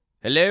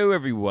Hello,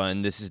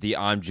 everyone. This is the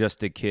I'm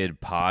Just a Kid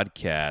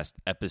podcast,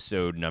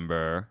 episode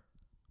number.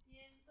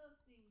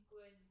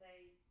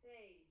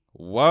 156.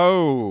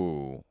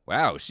 Whoa.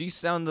 Wow, she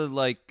sounded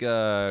like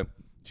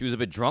she was a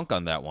bit drunk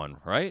on that one,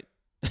 right?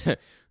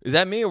 Is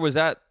that me or was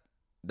that.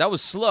 That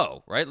was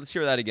slow, right? Let's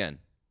hear that again.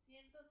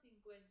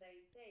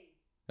 156.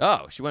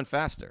 Oh, she went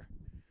faster.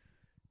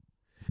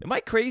 Am I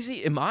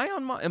crazy? Am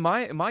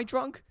I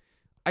drunk?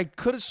 I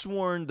could have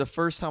sworn the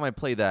first time I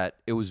played that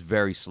it was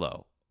very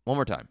slow. One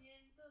more time. 156.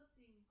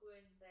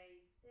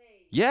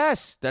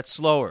 Yes, that's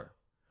slower.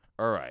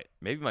 All right.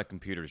 Maybe my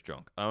computer's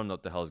drunk. I don't know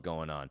what the hell's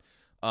going on.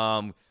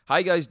 How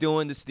you guys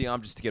doing? This is the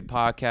I'm Just a Kid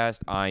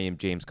podcast. I am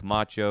James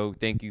Camacho.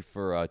 Thank you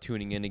for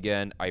tuning in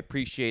again. I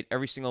appreciate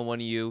every single one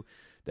of you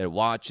that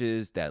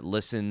watches, that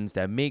listens,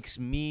 that makes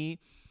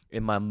me,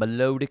 in my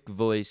melodic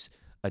voice,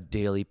 a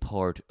daily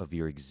part of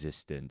your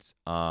existence.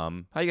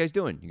 How you guys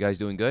doing? You guys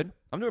doing good?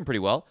 I'm doing pretty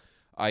well.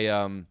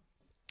 I'll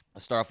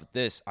start off with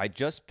this. I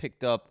just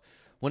picked up.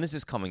 When is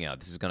this coming out?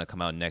 This is going to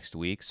come out next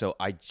week. So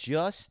I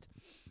don't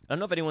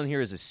know if anyone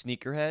here is a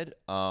sneakerhead,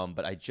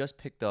 but I just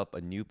picked up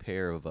a new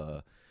pair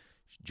of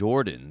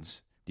Jordans.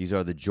 These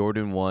are the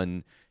Jordan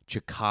 1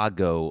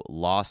 Chicago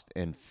Lost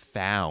and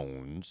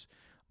Founds.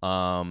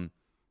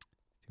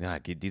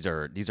 These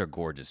are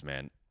gorgeous,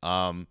 man.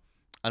 I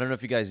don't know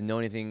if you guys know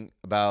anything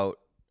about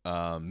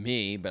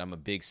me, but I'm a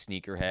big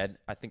sneakerhead.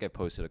 I think I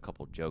posted a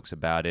couple jokes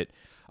about it.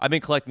 I've been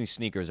collecting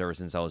sneakers ever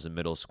since I was in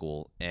middle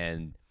school,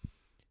 and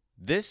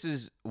this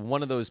is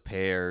one of those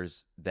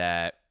pairs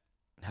that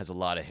has a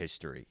lot of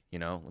history. You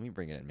know, let me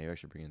bring it in. Maybe I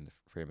should bring in the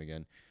frame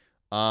again.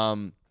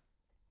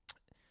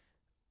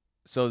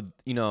 So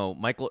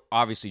Michael,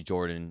 obviously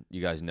Jordan,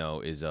 you guys know,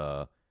 is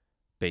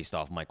based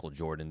off Michael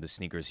Jordan, the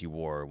sneakers he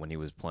wore when he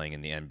was playing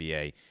in the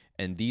NBA,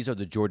 and these are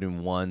the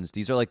Jordan 1s.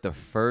 These are like the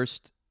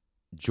first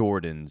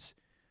Jordans,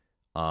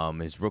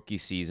 his rookie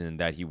season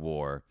that he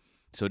wore.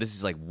 So this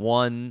is like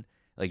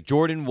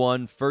Jordan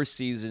 1 first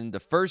season, the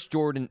first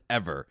Jordan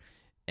ever.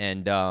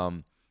 And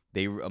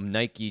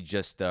Nike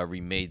just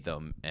remade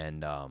them,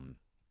 and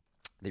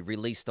they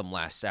released them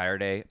last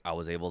Saturday. I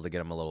was able to get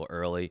them a little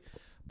early,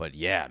 but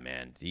yeah,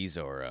 man, these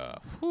are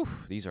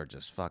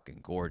just fucking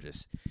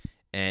gorgeous,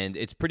 and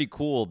it's pretty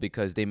cool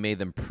because they made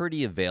them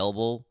pretty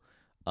available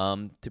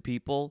to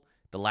people.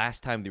 The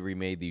last time they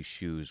remade these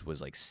shoes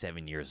was like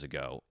 7 years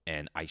ago,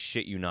 and I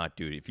shit you not,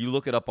 dude. If you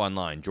look it up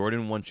online,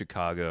 Jordan 1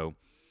 Chicago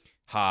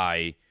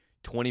High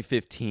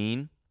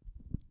 2015.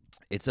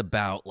 It's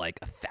about like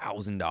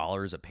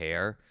 $1,000 a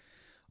pair.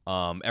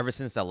 Ever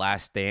since The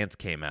Last Dance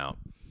came out,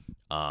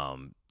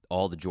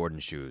 all the Jordan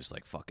shoes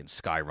like fucking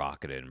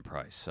skyrocketed in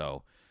price.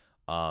 So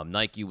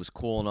Nike was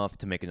cool enough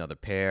to make another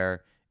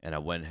pair, and I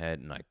went ahead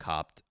and I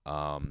copped.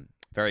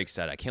 Very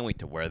excited. I can't wait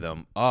to wear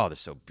them. Oh, they're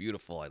so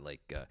beautiful. I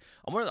like.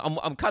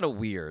 I'm kind of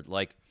weird.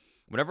 Like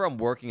whenever I'm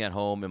working at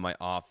home in my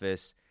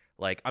office,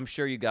 like I'm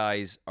sure you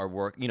guys are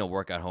work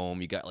at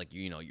home. You got like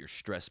your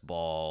stress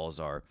balls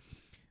or.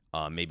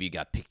 Maybe you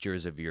got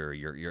pictures of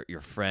your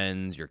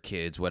friends, your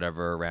kids,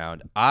 whatever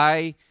around.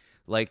 I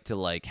like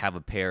to have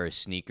a pair of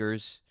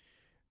sneakers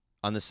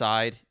on the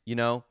side,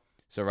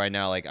 So right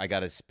now, I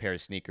got a pair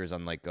of sneakers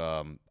on I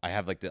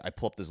have I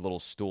pull up this little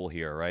stool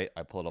here, right?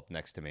 I pull it up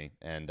next to me,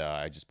 and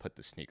I just put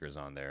the sneakers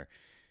on there,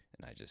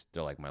 and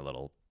they're like my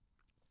little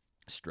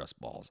stress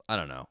balls. I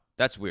don't know.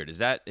 That's weird. Is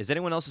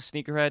anyone else a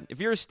sneakerhead?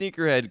 If you're a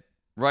sneakerhead,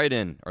 write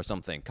in or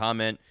something.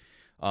 Comment.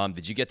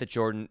 Did you get the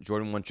Jordan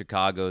 1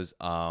 Chicago's?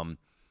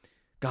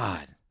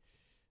 God.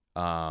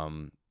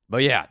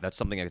 But yeah, that's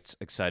something that's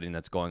exciting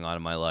that's going on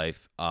in my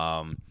life.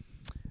 Other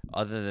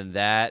than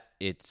that,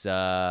 it's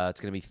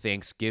gonna be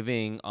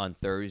Thanksgiving on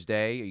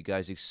Thursday. Are you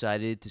guys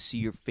excited to see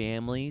your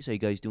families? Are you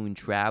guys doing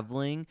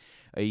traveling?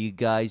 Are you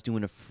guys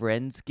doing a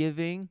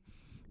Friendsgiving?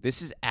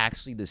 This is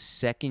actually the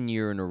second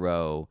year in a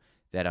row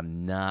that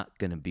I'm not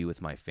gonna be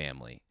with my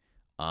family.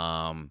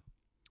 And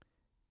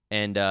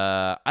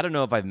I don't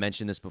know if I've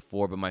mentioned this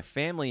before, but my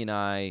family and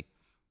I,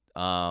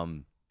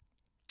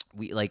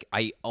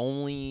 I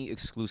only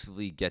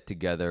exclusively get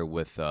together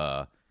with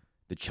the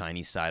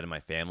Chinese side of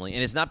my family,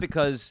 and it's not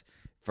because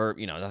not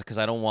because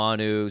I don't want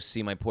to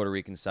see my Puerto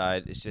Rican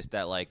side. It's just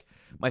that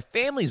my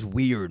family's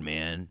weird,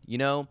 man.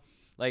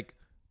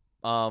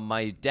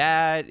 My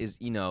dad is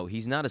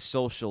he's not a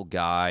social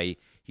guy.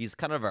 He's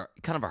kind of a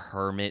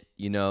hermit,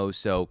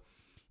 so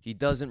he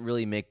doesn't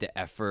really make the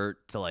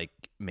effort to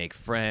make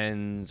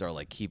friends or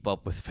keep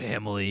up with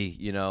family.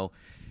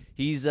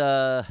 He's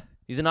an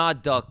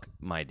odd duck,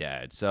 my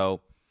dad.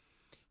 So,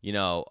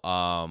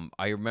 I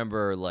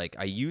remember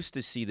I used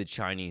to see the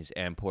Chinese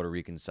and Puerto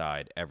Rican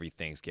side every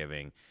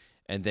Thanksgiving,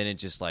 and then it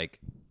just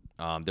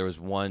there was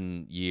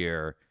one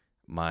year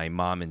my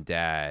mom and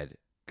dad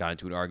got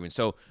into an argument.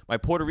 So my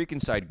Puerto Rican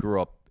side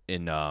grew up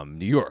in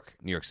New York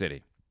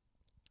City,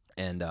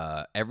 and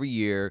every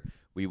year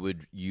we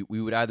would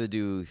either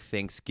do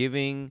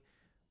Thanksgiving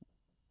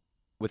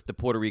with the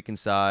Puerto Rican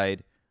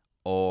side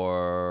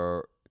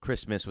or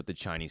Christmas with the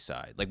Chinese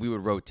side. We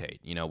would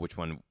rotate,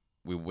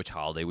 which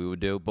holiday we would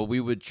do, but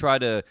we would try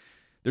to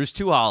there's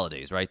two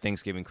holidays, right?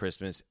 Thanksgiving,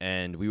 Christmas,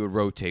 and we would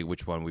rotate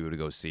which one we would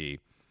go see,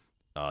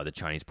 the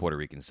Chinese Puerto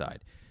Rican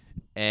side.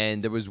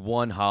 And there was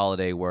one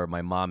holiday where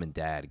my mom and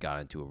dad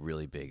got into a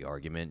really big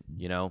argument,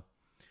 you know?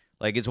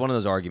 Like, it's one of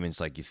those arguments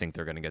like you think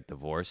they're going to get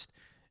divorced.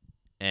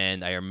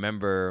 And I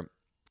remember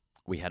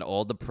we had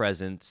all the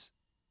presents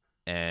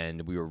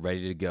and we were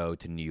ready to go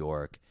to New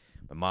York.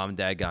 My mom and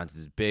dad got into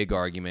this big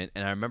argument,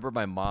 and I remember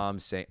my mom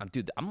saying,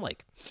 dude, I'm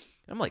like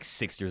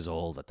 6 years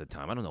old at the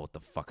time. I don't know what the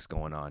fuck's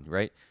going on,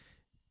 right?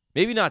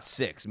 Maybe not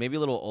 6, maybe a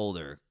little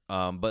older,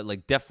 but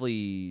like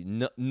definitely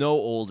no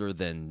older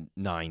than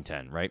 9,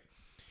 10, right?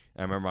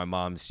 I remember my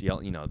mom's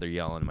yelling, you know, they're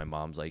yelling, and my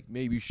mom's like,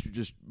 maybe you should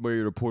just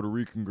marry a Puerto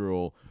Rican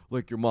girl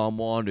like your mom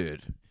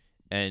wanted.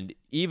 And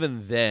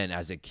even then,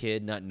 as a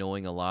kid, not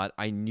knowing a lot,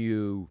 I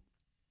knew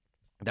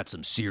that's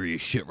some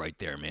serious shit right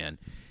there, man.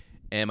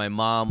 And my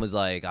mom was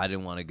like, I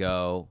didn't want to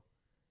go.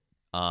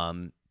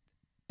 And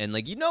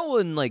like, you know,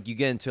 when like you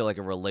get into like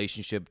a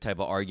relationship type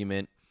of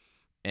argument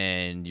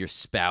and your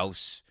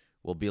spouse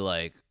will be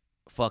like,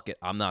 fuck it,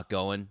 I'm not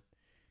going,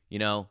 you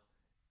know?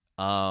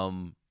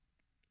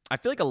 I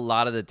feel like a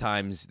lot of the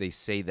times they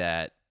say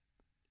that,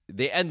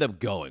 they end up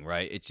going,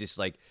 right? It's just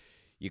like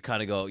you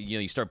kind of go, you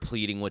know, you start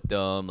pleading with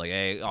them, like,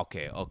 hey,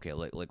 okay,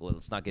 like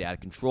let's not get out of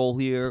control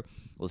here.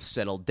 Let's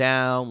settle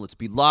down. Let's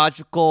be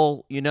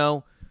logical, you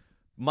know?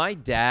 My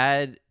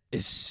dad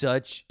is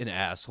such an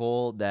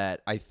asshole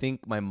that I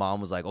think my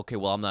mom was like, okay,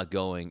 well, I'm not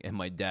going. And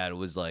my dad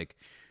was like,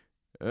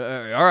 all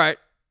right.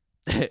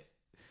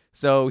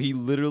 So he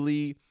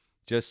literally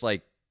just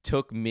like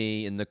took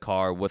me in the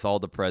car with all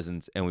the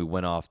presents, and we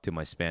went off to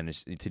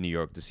to New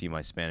York to see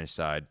my Spanish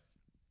side,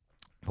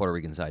 Puerto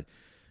Rican side.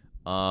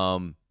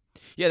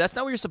 Yeah, that's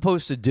not what you're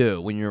supposed to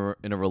do when you're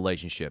in a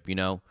relationship, you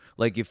know?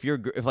 Like if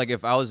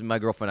I was my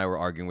girlfriend and I were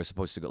arguing, we're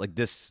supposed to go like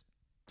this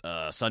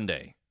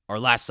Sunday or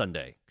last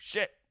Sunday.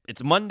 Shit.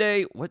 It's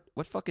Monday. What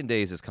fucking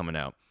day is this coming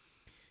out?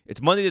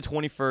 It's Monday the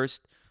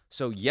 21st.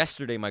 So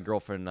yesterday my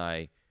girlfriend and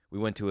I, we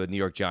went to a New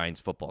York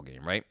Giants football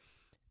game, right?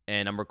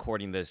 And I'm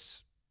recording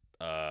this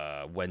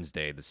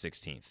Wednesday the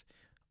 16th.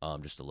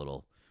 Just a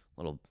little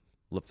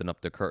lifting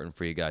up the curtain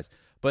for you guys.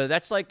 But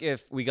that's like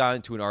if we got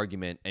into an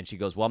argument and she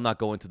goes, well, I'm not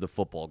going to the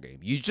football game.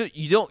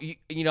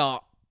 You know,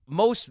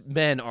 most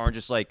men aren't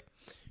just like,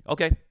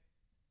 okay.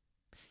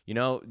 You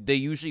know, they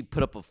usually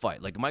put up a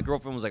fight. Like my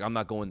girlfriend was like, I'm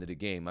not going to the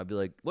game. I'd be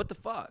like, what the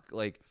fuck?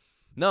 Like,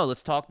 no,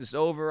 let's talk this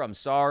over. I'm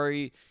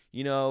sorry.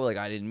 You know, like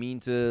I didn't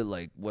mean to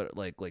like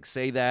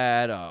say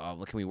that.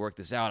 Can we work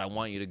this out? I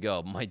want you to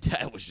go. My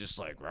dad was just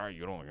like, right,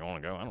 you want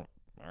to go? All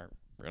right,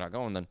 we're not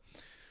going then.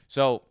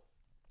 So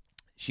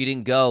she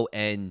didn't go,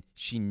 and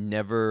we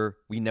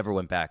never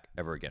went back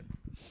ever again.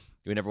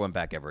 We never went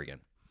back ever again.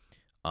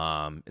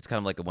 It's kind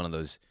of like one of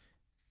those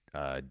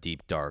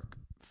deep, dark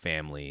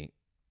family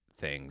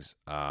things.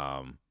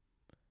 But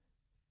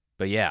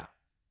yeah,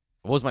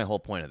 what was my whole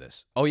point of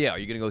this? Oh yeah, are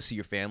you gonna go see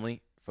your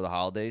family for the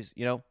holidays?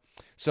 You know,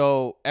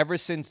 so ever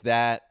since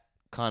that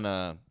kind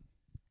of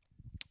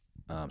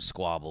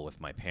squabble with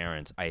my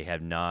parents, I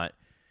have not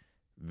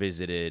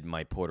visited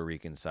my Puerto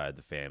Rican side of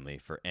the family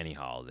for any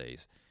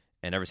holidays.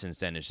 And ever since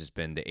then, it's just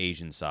been the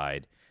Asian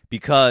side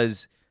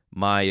because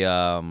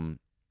my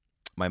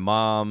my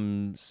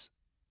mom's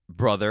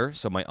brother,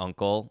 so my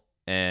uncle,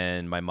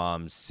 and my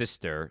mom's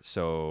sister,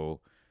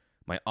 so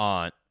my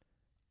aunt,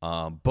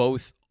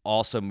 both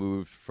also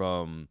moved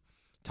from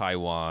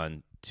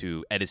Taiwan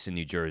to Edison,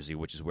 New Jersey,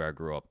 which is where I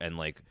grew up. And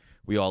like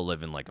we all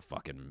live in like a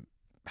fucking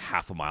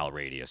half a mile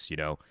radius, you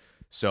know?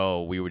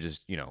 So we would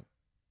just, you know,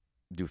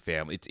 do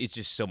family. It's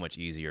just so much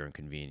easier and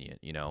convenient,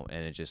 you know?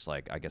 And it's just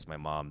like, I guess my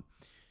mom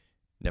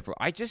never,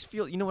 I just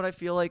feel, you know what I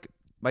feel like?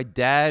 My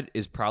dad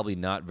is probably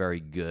not very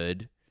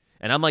good.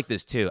 And I'm like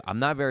this too. I'm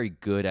not very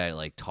good at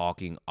like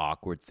talking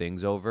awkward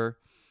things over,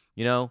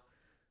 you know?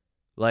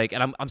 Like,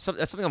 and that's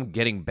something I'm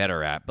getting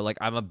better at, but like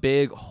I'm a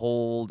big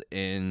hold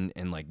in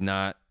and like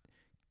not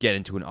get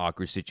into an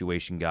awkward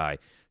situation guy.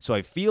 So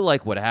I feel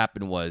like what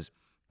happened was,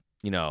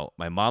 you know,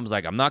 my mom's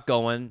like, I'm not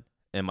going.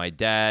 And my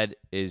dad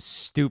is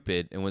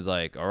stupid and was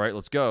like, all right,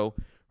 let's go.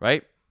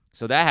 Right.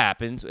 So that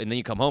happens. And then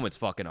you come home, it's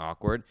fucking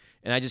awkward.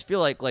 And I just feel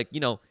like,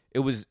 you know, it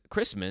was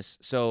Christmas.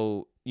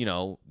 So, you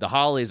know, the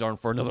holidays aren't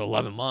for another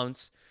 11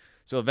 months.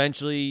 So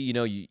eventually, you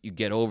know, you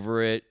get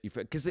over it.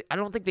 Because I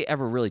don't think they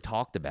ever really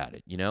talked about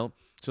it, you know?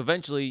 So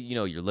eventually, you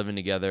know, you're living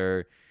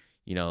together,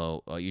 you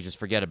know, you just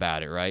forget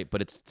about it, right?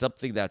 But it's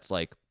something that's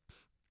like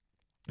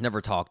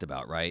never talked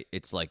about, right?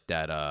 It's like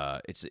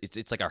that,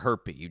 it's like a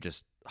herpes. You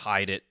just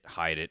hide it.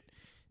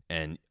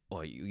 And,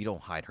 well, you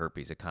don't hide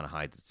herpes. It kind of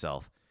hides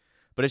itself.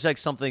 But it's like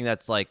something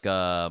that's like,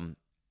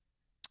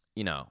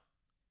 you know,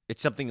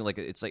 it's something like,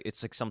 it's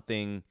like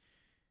something,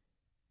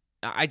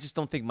 I just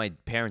don't think my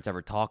parents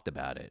ever talked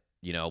about it,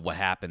 you know, what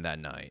happened that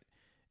night.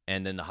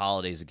 And then the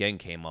holidays again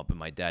came up, and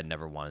my dad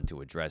never wanted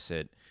to address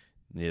it.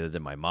 Neither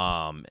did my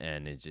mom.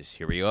 And it's just,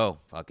 here we go.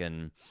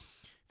 Fucking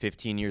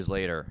 15 years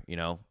later, you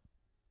know,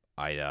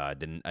 I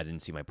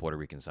didn't see my Puerto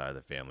Rican side of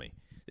the family.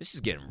 This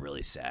is getting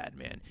really sad,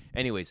 man.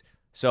 Anyways,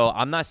 So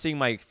I'm not seeing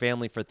my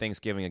family for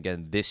Thanksgiving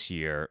again this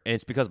year, and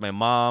it's because my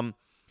mom,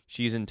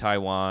 she's in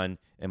Taiwan,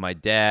 and my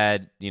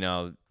dad, I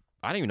don't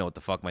even know what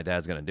the fuck my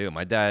dad's gonna do.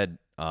 My dad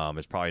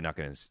is probably not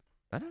gonna.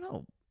 I don't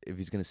know if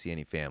he's gonna see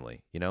any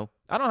family. I don't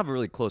have a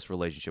really close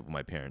relationship with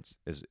my parents.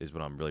 Is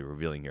what I'm really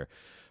revealing here,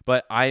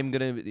 but I'm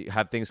gonna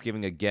have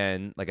Thanksgiving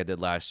again, like I did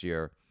last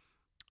year,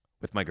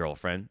 with my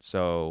girlfriend.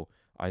 So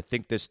I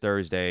think this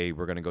Thursday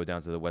we're gonna go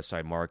down to the West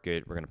Side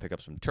Market. We're gonna pick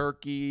up some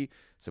turkey,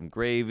 some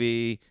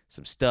gravy,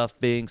 some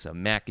stuffing,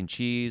 some mac and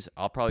cheese.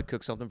 I'll probably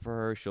cook something for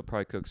her. She'll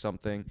probably cook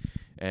something,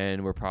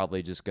 and we're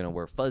probably just gonna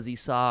wear fuzzy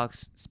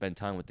socks, spend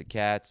time with the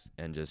cats,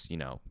 and just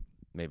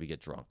maybe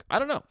get drunk. I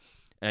don't know.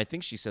 And I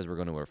think she says we're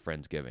going to a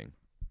Friendsgiving,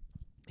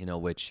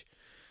 which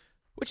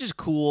is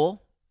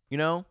cool.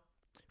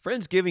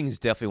 Friendsgiving is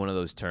definitely one of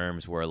those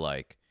terms where,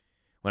 like,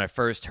 when I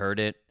first heard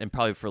it, and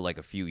probably for like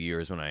a few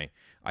years when I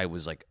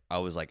was like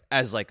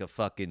as like a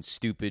fucking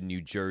stupid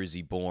New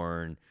Jersey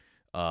born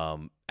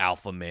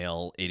alpha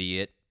male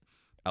idiot,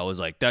 I was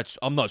like,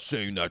 I'm not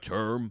saying that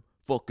term.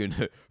 Fucking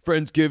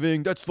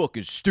Friendsgiving, that's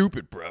fucking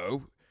stupid,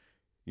 bro.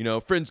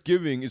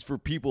 Friendsgiving is for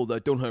people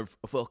that don't have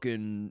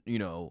fucking,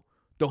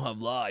 don't have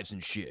lives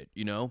and shit,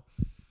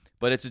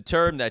 But it's a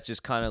term that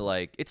just kind of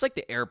like, it's like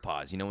the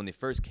AirPods, when they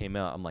first came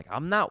out, I'm like,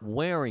 I'm not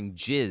wearing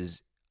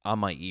jizz on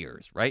my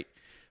ears, right?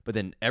 But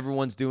then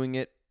everyone's doing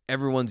it,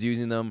 everyone's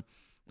using them,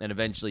 and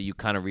eventually you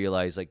kind of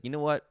realize, like, you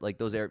know what? Like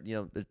those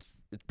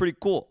it's pretty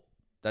cool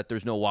that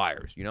there's no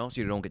wires, so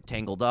you don't get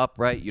tangled up,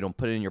 right? You don't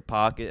put it in your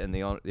pocket and they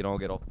don't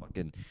get all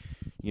fucking,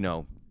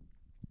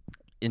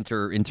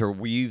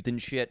 interweaved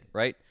and shit,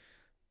 right?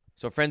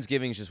 So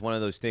Friendsgiving is just one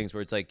of those things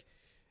where it's like,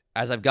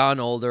 as I've gotten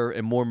older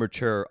and more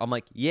mature, I'm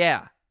like,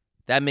 yeah,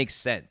 that makes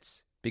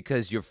sense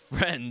because your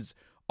friends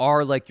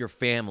are like your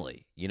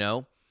family,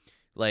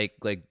 like,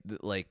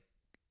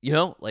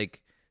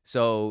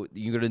 so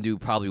you're going to do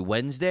probably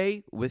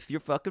Wednesday with your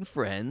fucking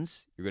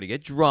friends. You're going to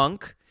get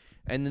drunk.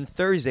 And then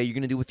Thursday, you're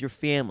going to do with your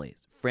family.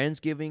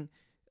 Friendsgiving,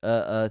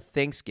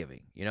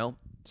 Thanksgiving,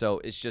 So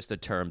it's just a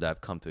term that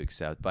I've come to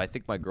accept. But I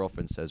think my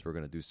girlfriend says we're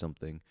going to do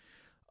something.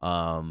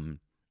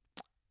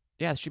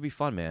 Yeah, it should be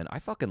fun, man. I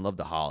fucking love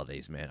the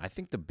holidays, man. I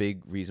think the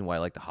big reason why I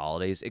like the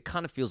holidays, it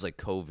kind of feels like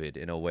COVID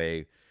in a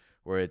way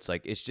where it's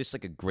like, it's just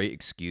like a great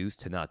excuse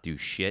to not do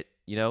shit,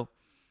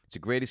 It's a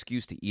great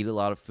excuse to eat a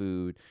lot of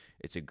food.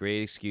 It's a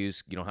great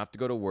excuse. You don't have to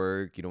go to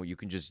work. You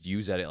can just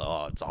use that.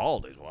 Oh, it's the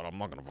holidays. Well, I'm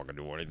not going to fucking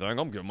do anything.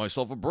 I'm giving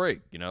myself a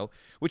break,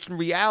 Which in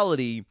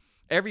reality,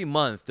 every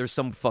month there's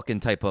some fucking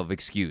type of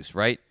excuse,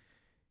 right?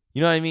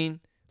 You know what I mean?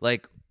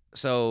 Like,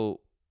 so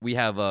we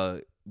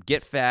have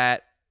Get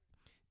Fat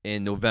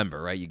in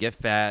November, right? You get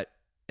fat,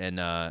 and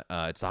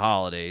it's the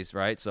holidays,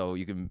 right? So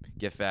you can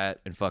get fat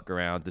and fuck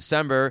around.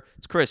 December,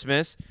 it's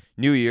Christmas.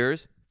 New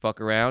Year's,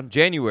 fuck around.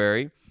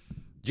 January's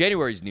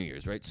New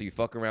Year's, right? So you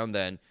fuck around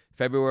then.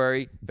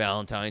 February,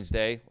 Valentine's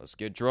Day. Let's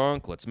get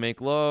drunk. Let's make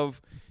love.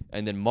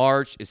 And then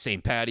March is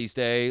St. Patty's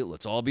Day.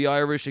 Let's all be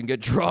Irish and get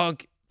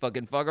drunk.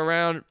 Fucking fuck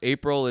around.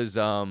 April is,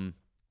 April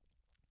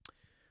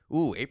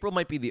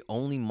might be the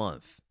only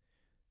month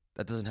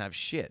that doesn't have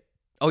shit.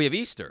 Oh, you have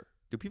Easter.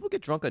 Do people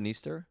get drunk on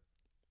Easter?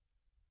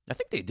 I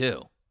think they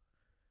do.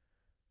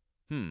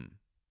 But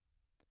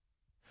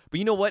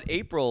you know what?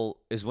 April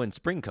is when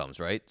spring comes,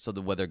 right? So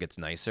the weather gets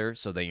nicer.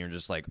 So then you're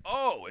just like,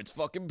 oh, it's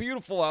fucking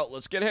beautiful out.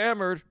 Let's get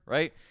hammered,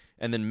 right?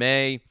 And then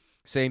May,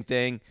 same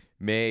thing.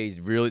 May,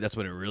 really, that's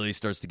when it really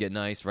starts to get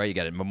nice, right? You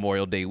got a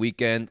Memorial Day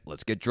weekend.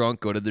 Let's get drunk,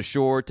 go to the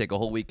shore, take a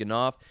whole weekend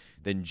off.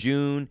 Then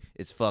June,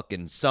 it's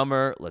fucking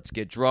summer. Let's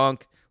get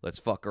drunk. Let's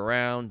fuck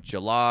around.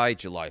 July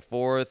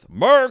 4th,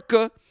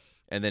 America.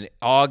 And then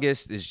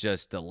August is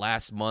just the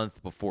last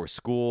month before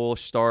school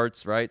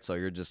starts, right? So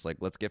you're just like,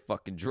 let's get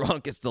fucking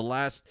drunk. It's the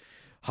last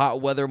hot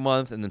weather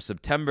month. And then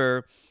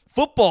September,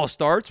 football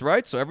starts,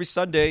 right? So every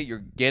Sunday,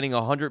 you're gaining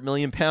 100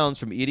 million pounds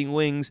from eating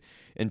wings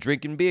and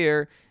drinking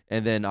beer.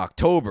 And then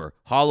October,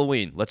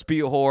 Halloween, let's be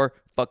a whore,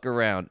 fuck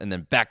around. And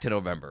then back to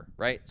November,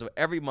 right? So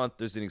every month,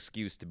 there's an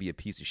excuse to be a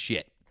piece of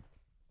shit.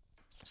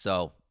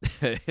 So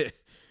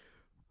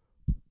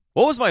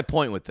what was my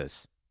point with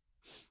this?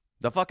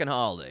 The fucking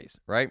holidays,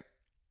 right?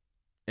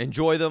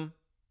 Enjoy them.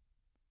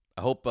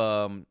 I hope,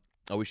 I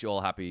wish you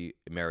all happy,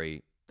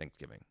 Merry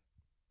Thanksgiving.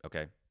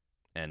 Okay?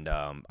 And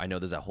I know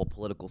there's that whole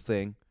political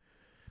thing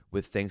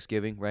with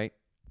Thanksgiving, right?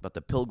 About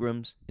the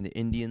Pilgrims and the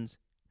Indians.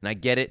 And I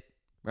get it,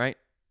 right?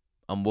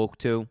 I'm woke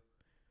too.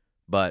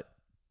 But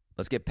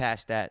let's get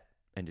past that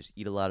and just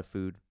eat a lot of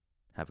food.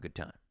 Have a good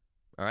time.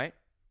 All right?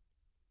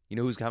 You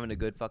know who's having a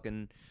good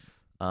fucking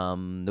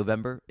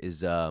November?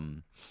 Is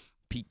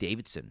Pete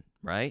Davidson,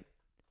 right?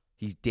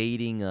 He's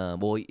dating,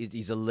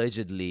 he's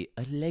allegedly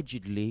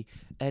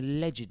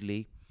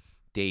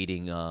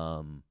dating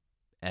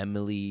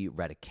Emily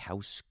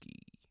Ratajkowski.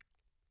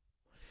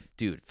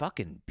 Dude,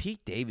 fucking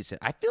Pete Davidson.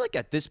 I feel like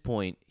at this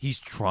point, he's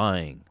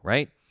trying,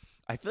 right?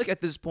 I feel like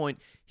at this point,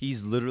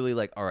 he's literally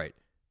like, all right,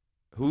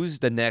 who's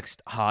the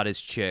next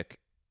hottest chick?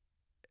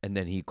 And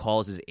then he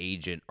calls his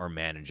agent or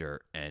manager,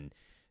 and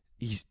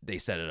they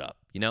set it up,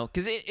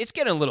 because it's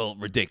getting a little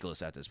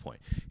ridiculous at this point.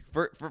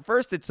 For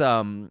first, it's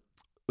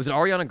was it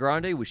Ariana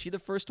Grande? Was she the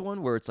first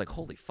one where it's like,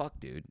 holy fuck,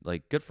 dude,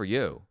 like good for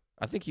you?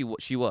 I think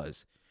she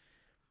was.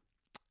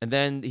 And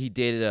then he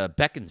dated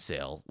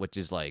Beckinsale, which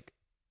is like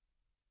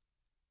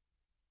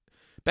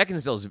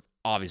Beckinsale's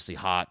obviously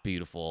hot,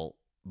 beautiful,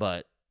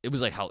 but it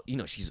was like how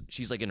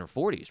she's like in her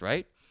 40s,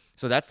 right?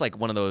 So that's like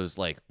one of those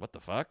like what the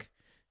fuck.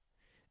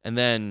 And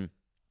then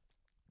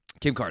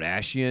Kim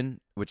Kardashian,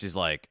 which is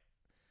like,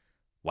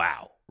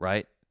 wow,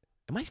 right?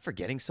 Am I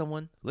forgetting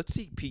someone? Let's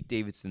see Pete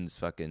Davidson's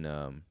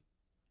fucking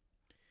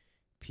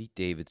Pete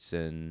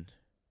Davidson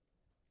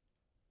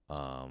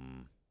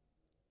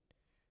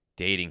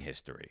dating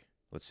history.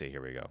 Let's see.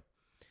 Here we go.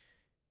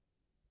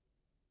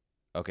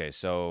 Okay,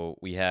 so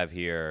we have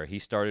here. He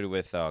started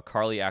with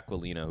Carly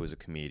Aquilina, who's a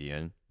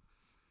comedian,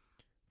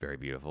 very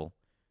beautiful.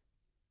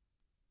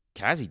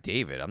 Cassie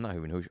David. I'm not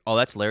even who. Oh,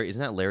 that's Larry.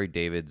 Isn't that Larry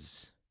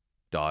David's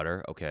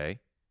daughter? Okay,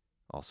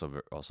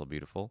 also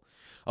beautiful.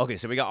 Okay,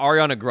 so we got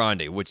Ariana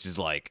Grande, which is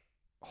like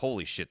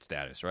holy shit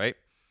status, right?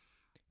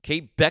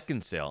 Kate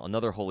Beckinsale,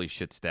 another holy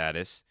shit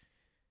status.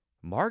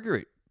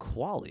 Margaret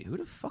Qualley. Who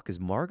the fuck is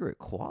Margaret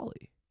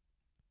Qualley?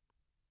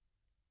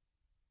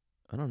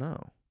 I don't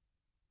know.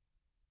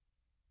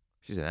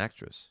 She's an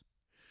actress.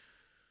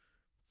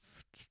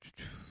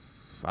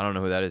 I don't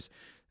know who that is.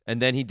 And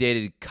then he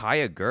dated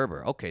Kaya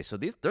Gerber. Okay, so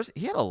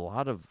he had a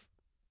lot of,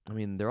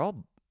 they're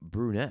all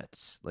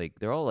brunettes. Like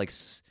they're all like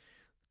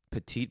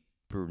petite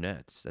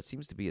brunettes. That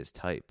seems to be his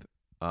type.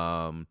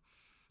 I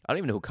don't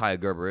even know who Kaya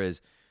Gerber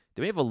is.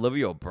 Then we have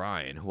Olivia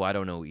O'Brien, who I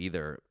don't know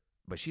either,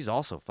 but she's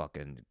also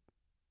fucking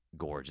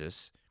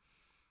gorgeous.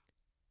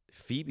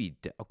 Phoebe,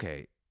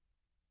 okay.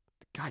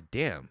 God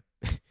damn.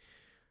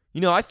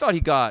 I thought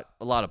he got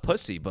a lot of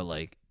pussy, but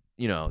like,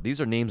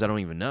 these are names I don't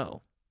even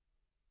know.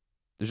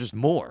 There's just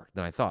more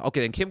than I thought.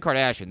 Okay, then Kim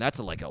Kardashian, that's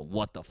like a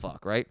what the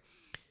fuck, right?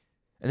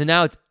 And then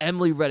now it's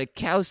Emily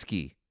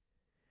Ratajkowski.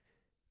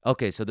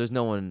 Okay, so there's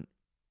no one,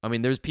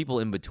 there's people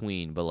in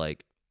between, but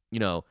like,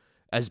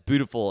 as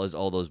beautiful as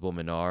all those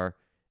women are,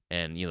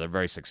 and, they're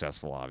very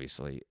successful,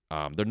 obviously,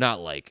 they're not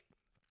like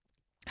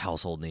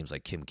household names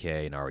like Kim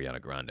K and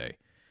Ariana Grande.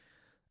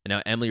 And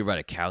now Emily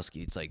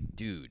Ratajkowski, it's like,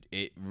 dude,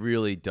 it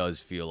really does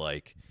feel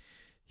like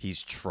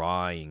he's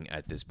trying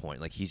at this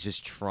point. Like he's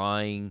just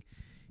trying.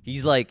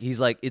 He's like,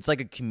 it's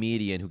like a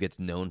comedian who gets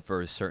known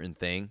for a certain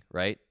thing,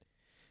 right?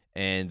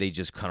 And they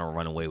just kind of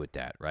run away with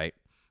that, right?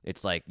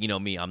 It's like,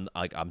 me, I'm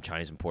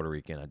Chinese and Puerto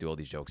Rican. I do all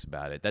these jokes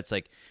about it. That's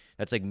like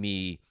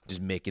me just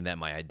making that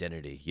my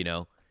identity,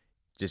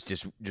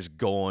 just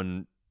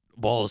going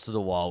balls to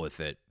the wall with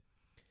it.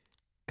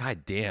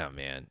 God damn,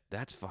 man,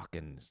 that's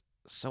fucking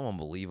so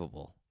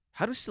unbelievable.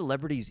 How do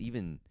celebrities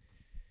even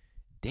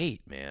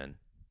date, man?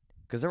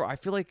 Because I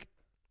feel like,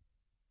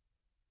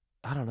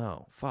 I don't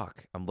know.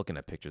 Fuck. I'm looking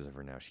at pictures of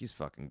her now. She's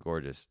fucking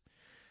gorgeous.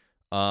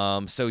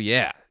 So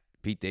yeah,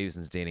 Pete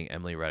Davidson's dating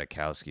Emily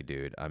Ratajkowski,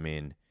 dude. I've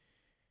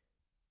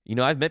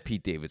met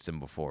Pete Davidson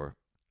before.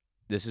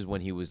 This is when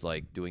he was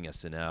like doing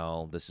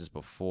SNL. This is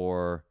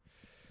before.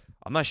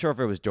 I'm not sure if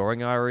it was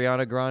during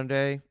Ariana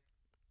Grande,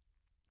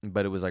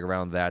 but it was like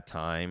around that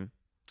time.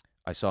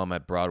 I saw him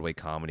at Broadway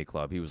Comedy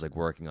Club. He was like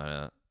working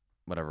on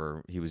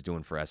whatever he was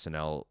doing for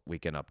SNL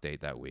Weekend Update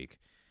that week.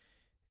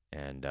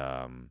 And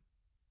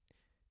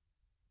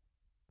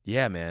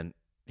yeah, man,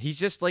 he's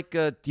just like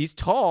he's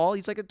tall.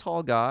 He's like a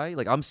tall guy.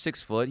 Like I'm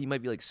 6 foot. He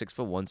might be like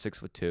 6'1",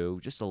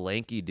 6'2", just a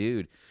lanky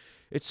dude.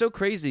 It's so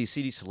crazy to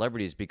see these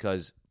celebrities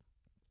because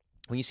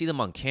when you see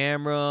them on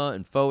camera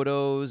and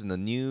photos and the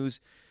news,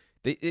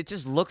 it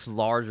just looks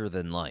larger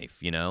than life,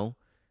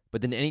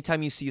 But then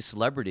anytime you see a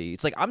celebrity,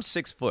 it's like I'm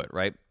 6 foot,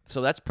 right?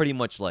 So that's pretty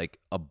much like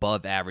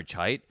above average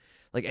height.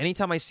 Like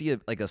anytime I see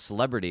a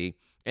celebrity,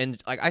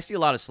 and like I see a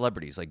lot of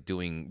celebrities like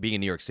being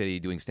in New York City,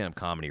 doing stand-up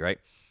comedy, right?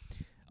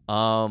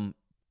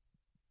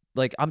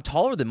 Like I'm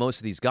taller than most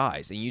of these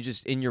guys, and you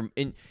just in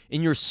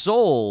your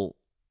soul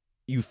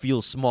you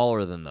feel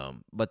smaller than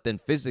them, but then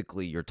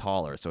physically you're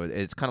taller. So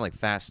it's kind of like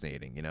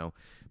fascinating, But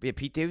yeah,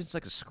 Pete Davidson's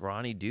like a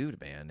scrawny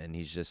dude, man, and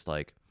he's just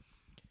like.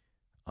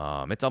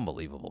 It's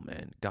unbelievable,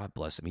 man. God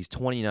bless him. He's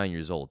 29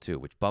 years old too,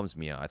 which bums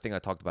me out. I think I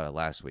talked about it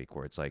last week,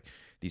 where it's like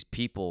these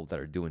people that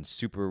are doing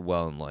super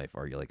well in life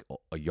are like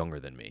younger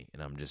than me,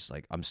 and I'm just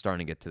like I'm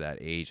starting to get to that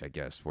age, I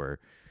guess, where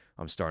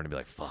I'm starting to be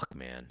like, fuck,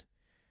 man,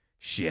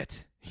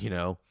 shit,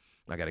 I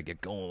got to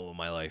get going with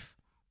my life.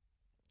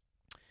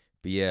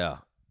 But yeah,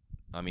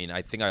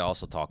 I think I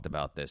also talked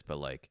about this, but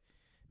like,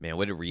 man,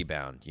 what a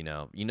rebound,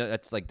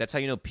 that's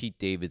how Pete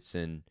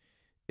Davidson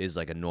is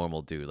like a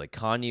normal dude. Like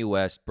Kanye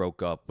West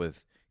broke up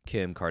with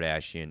Kim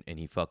Kardashian and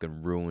he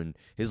fucking ruined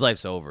his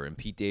life's over. And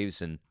Pete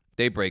Davidson,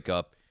 they break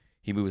up.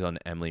 He moves on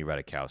to Emily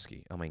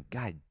Ratajkowski. I'm like,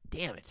 God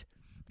damn it.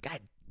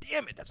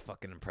 That's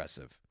fucking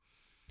impressive.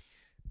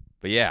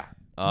 But yeah,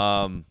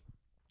 God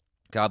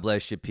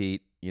bless you,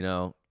 Pete.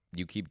 You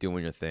keep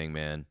doing your thing,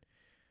 man.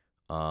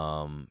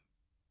 Wow.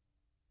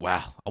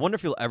 I wonder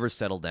if he'll ever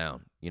settle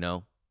down,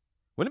 Wouldn't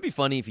it be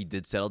funny if he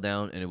did settle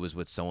down and it was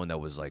with someone that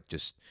was like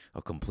just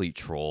a complete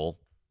troll,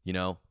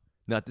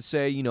 Not to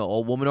say,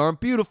 all women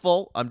aren't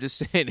beautiful. I'm just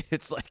saying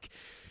it's like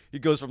he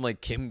goes from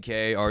like Kim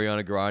K,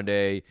 Ariana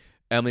Grande,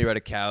 Emily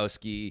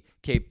Ratajkowski,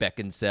 Kate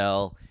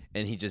Beckinsale,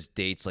 and he just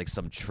dates like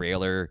some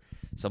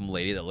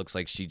lady that looks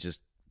like she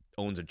just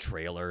owns a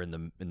trailer in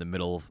the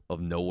middle of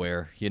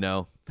nowhere,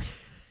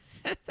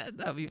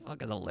 That'd be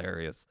fucking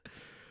hilarious.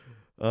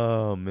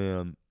 Oh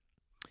man.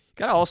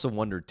 Gotta also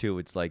wonder too,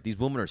 it's like these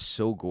women are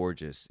so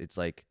gorgeous. It's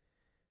like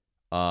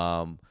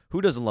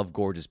who doesn't love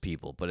gorgeous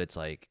people? But it's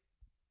like,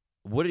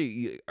 what are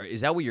you?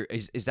 Is that what you're?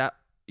 Is that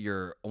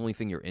your only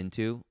thing you're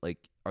into? Like,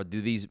 do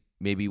these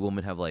maybe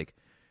women have like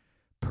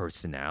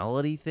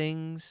personality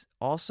things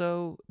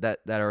also that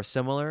are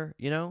similar?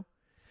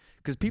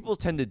 Because people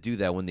tend to do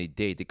that when they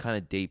date. They kind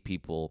of date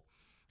people.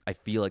 I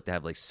feel like they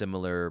have like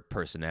similar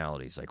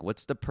personalities. Like,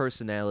 what's the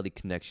personality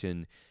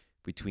connection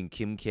between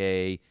Kim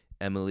K,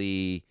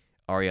 Emily,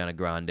 Ariana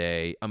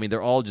Grande? I mean,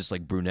 they're all just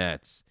like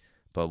brunettes.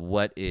 But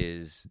what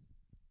is?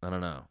 I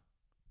don't know.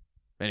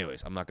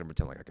 Anyways, I'm not going to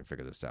pretend like I can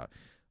figure this out.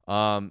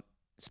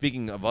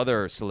 Speaking of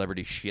other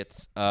celebrity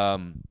shits,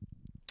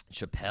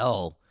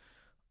 Chappelle,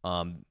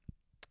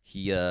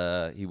 he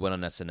went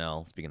on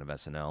SNL. Speaking of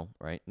SNL,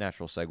 right?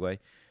 Natural segue.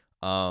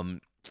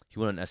 He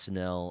went on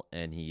SNL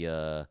and he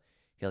had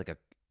like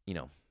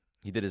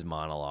he did his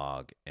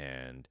monologue,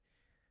 and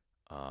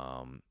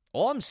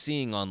all I'm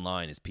seeing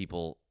online is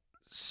people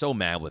so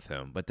mad with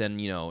him. But then,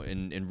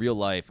 in real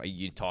life,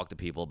 you talk to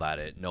people about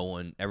it.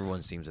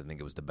 Everyone seems to think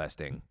it was the best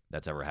thing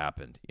that's ever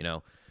happened,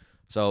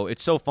 So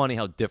it's so funny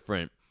how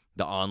different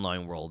the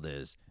online world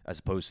is as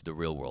opposed to the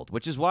real world,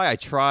 which is why I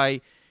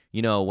try,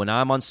 when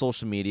I'm on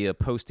social media,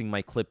 posting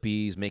my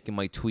clippies, making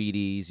my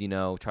tweeties,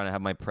 trying to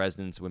have my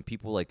presence. When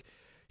people like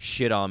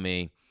shit on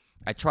me,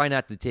 I try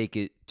not to take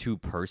it too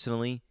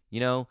personally,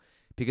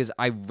 because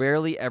I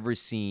rarely ever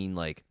seen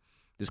like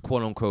this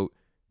quote unquote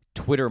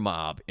Twitter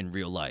mob in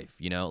real life,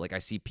 like I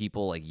see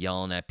people like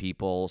yelling at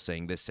people,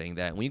 saying this, saying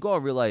that. When you go out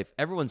in real life,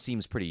 everyone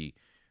seems pretty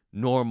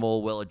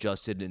normal,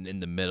 well-adjusted, and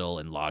in the middle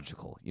and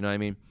logical. You know what I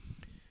mean?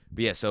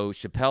 But yeah, so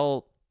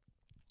Chappelle,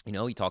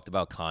 he talked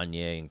about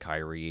Kanye and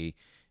Kyrie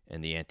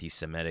and the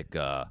anti-Semitic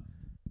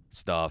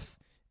stuff,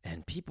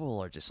 and people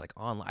are just like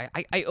online.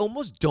 I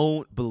almost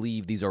don't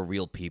believe these are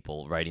real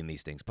people writing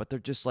these things, but they're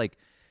just like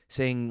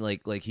saying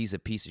like he's a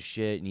piece of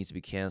shit, needs to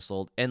be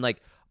canceled, and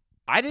like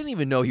I didn't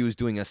even know he was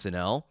doing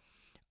SNL.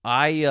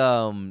 I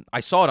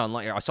saw it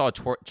online. I saw it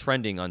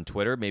trending on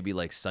Twitter, maybe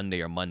like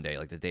Sunday or Monday,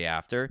 like the day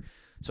after.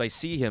 So I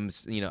see him,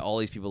 all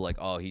these people like,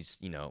 oh, he's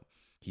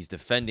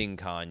defending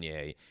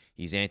Kanye.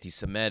 He's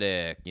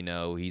anti-Semitic.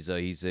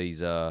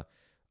 He's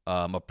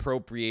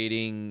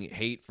appropriating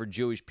hate for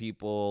Jewish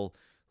people.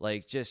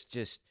 Like just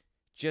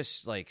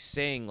like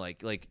saying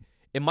like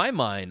in my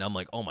mind, I'm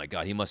like, oh my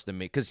God, he must have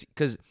made because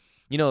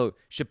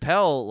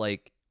Chappelle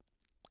like.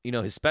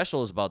 His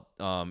special is about,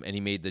 and he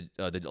made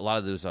a lot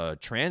of those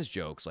trans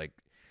jokes. Like,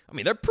 I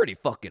mean, they're pretty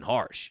fucking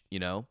harsh.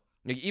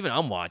 Like, even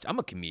I'm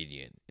a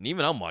comedian, and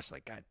even I'm watching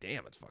like, God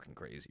damn, it's fucking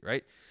crazy,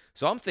 right?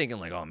 So I'm thinking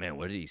like, oh man,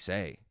 what did he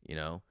say?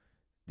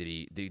 Did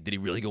he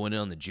really go in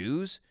on the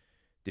Jews?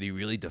 Did he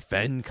really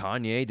defend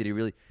Kanye? Did he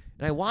really?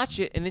 And I watch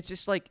it, and it's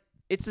just like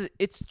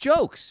it's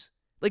jokes.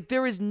 Like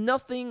there is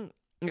nothing.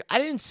 I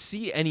didn't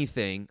see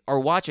anything or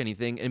watch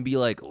anything and be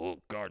like, oh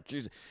God,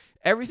 Jesus.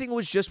 Everything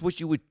was just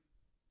what you would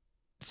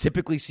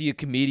typically see a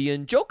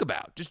comedian joke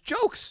about. Just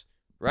jokes,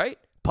 right?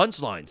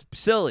 Punchlines,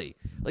 silly.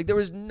 Like there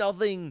was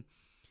nothing.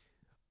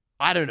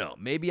 I don't know.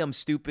 Maybe I'm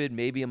stupid.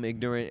 Maybe I'm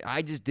ignorant.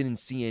 I just didn't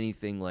see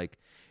anything like.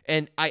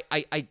 And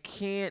I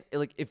can't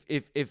like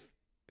if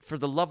for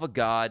the love of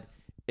God,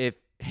 if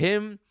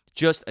him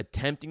just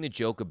attempting to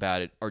joke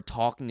about it or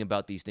talking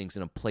about these things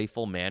in a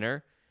playful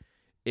manner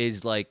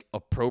is like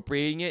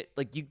appropriating it,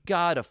 like you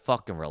gotta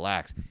fucking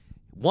relax.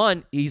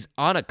 One, he's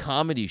on a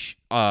comedy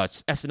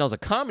SNL's a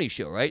comedy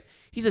show, right?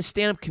 He's a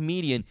stand-up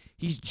comedian.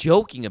 He's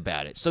joking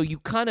about it. So you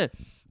kind of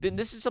then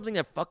this is something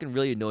that fucking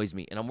really annoys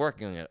me, and I'm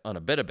working on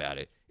a bit about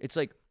it. It's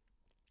like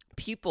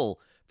people,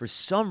 for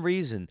some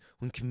reason,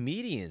 when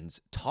comedians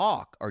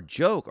talk or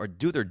joke or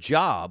do their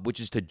job, which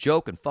is to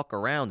joke and fuck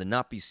around and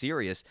not be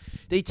serious,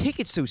 they take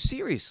it so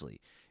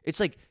seriously. It's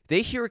like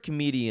they hear a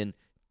comedian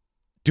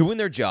doing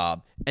their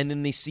job, and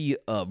then they see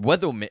a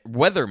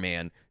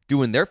weatherman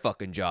doing their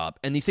fucking job,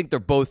 and they think they're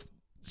both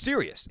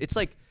serious. It's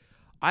like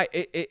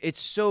it's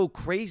so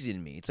crazy to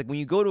me. It's like when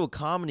you go to a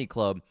comedy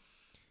club,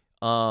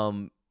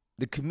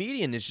 the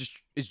comedian is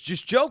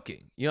just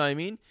joking. You know what I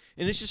mean?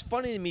 And it's just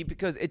funny to me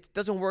because it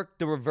doesn't work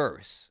the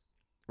reverse,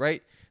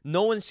 right?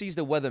 No one sees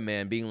the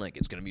weatherman being like,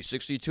 it's gonna be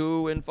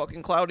 62 and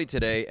fucking cloudy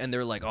today, and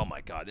they're like, oh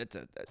my God,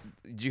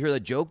 did you hear the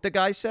joke the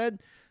guy said?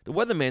 The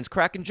weatherman's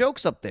cracking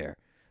jokes up there.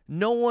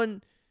 No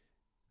one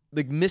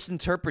like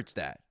misinterprets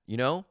that,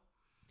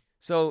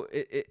 So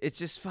it's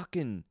just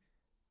fucking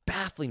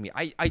baffling me.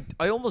 I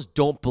almost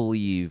don't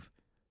believe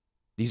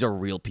these are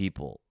real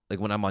people. Like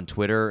when I'm on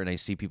Twitter and I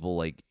see people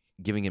like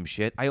giving him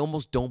shit, I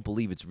almost don't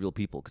believe it's real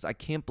people because I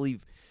can't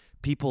believe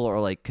people are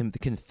like can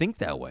think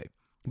that way.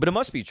 But it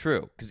must be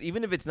true because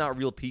even if it's not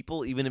real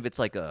people, even if it's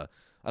like a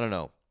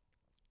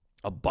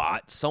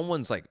bot,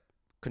 someone's like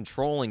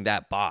controlling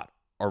that bot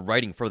or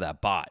writing for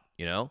that bot,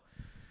 you know?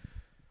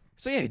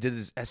 So yeah, he did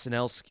this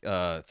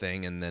SNL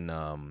thing, and then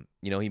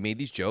he made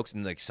these jokes,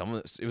 and like some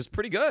of it was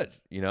pretty good,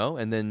 you know.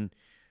 And then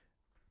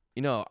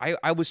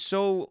I was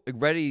so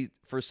ready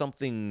for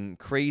something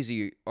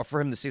crazy, or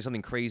for him to say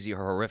something crazy or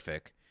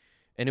horrific,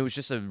 and it was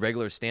just a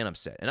regular stand-up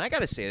set. And I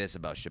gotta say this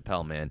about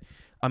Chappelle, man.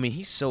 I mean,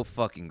 he's so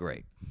fucking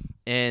great,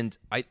 and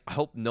I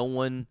hope no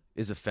one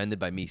is offended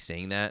by me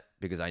saying that,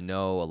 because I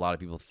know a lot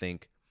of people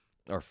think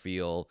or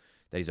feel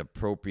that he's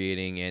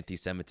appropriating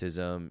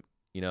anti-Semitism,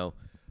 you know.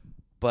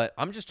 But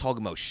I'm just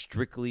talking about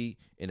strictly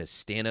in a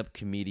stand-up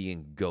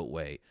comedian goat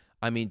way.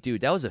 I mean,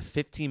 dude, that was a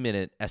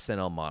 15-minute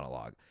SNL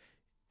monologue,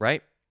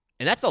 right?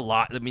 And that's a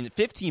lot. I mean,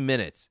 15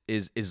 minutes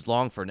is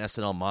long for an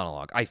SNL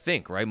monologue, I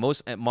think, right?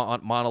 Most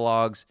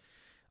monologues,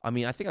 I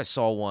mean, I think I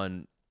saw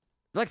one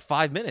like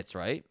 5 minutes,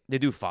 right? They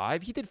do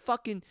 5. He did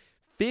fucking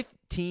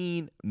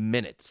 15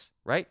 minutes,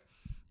 right?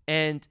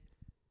 And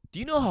do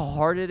you know how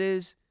hard it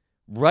is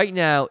right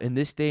now in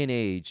this day and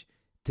age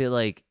to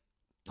like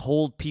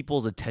hold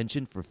people's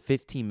attention for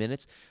 15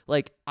 minutes?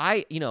 Like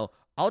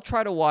I'll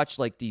try to watch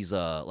like these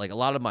like a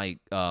lot of my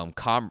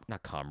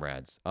not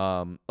comrades, a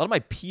lot of my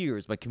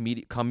peers, my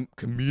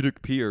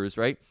comedic peers,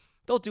 right?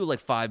 They'll do like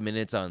 5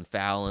 minutes on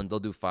Fallon, they'll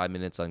do 5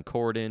 minutes on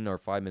Corden, or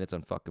 5 minutes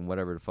on fucking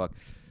whatever the fuck,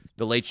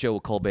 The Late Show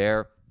with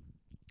Colbert.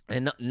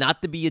 And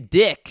not to be a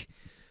dick,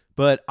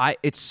 but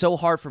it's so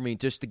hard for me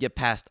just to get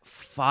past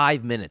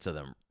 5 minutes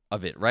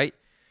of it, right?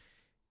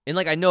 And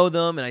like I know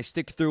them and I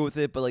stick through with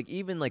it, but like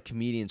even like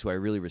comedians who I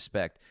really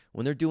respect,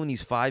 when they're doing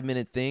these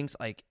 5-minute things,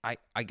 like I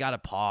gotta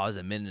pause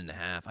a minute and a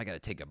half, I gotta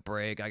take a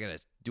break, I gotta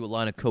do a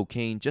line of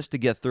cocaine just to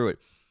get through it.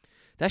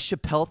 That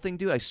Chappelle thing,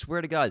 dude, I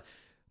swear to God,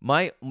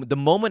 the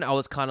moment I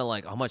was kind of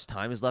like, how much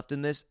time is left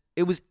in this?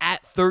 It was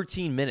at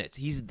 13 minutes.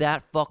 He's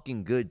that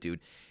fucking good,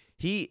 dude.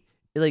 He's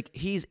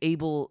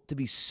able to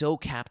be so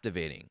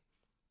captivating,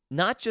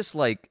 not just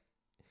like,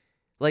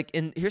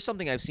 and here's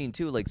something I've seen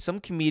too, like some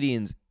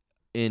comedians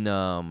in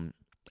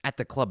at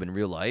the club in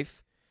real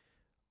life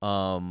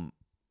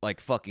like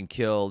fucking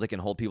kill, they can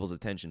hold people's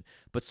attention,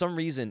 but some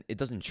reason it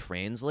doesn't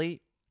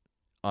translate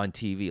on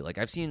TV. Like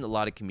I've seen a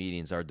lot of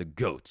comedians are the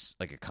goats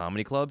like at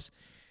comedy clubs,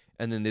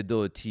 and then they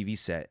do a TV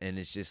set and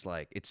it's just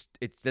like it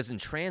doesn't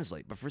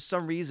translate, but for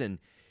some reason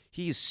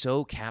he is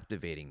so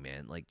captivating,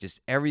 man. Like just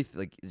everything,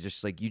 like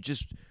just like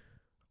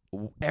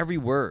every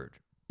word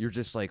you're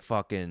just like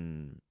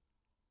fucking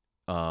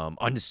on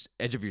the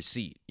edge of your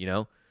seat, you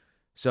know.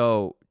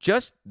 So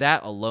just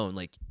that alone,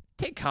 like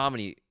take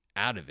comedy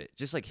out of it.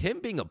 Just like him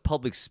being a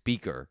public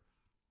speaker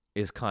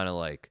is kind of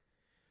like,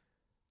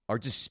 or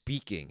just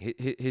speaking.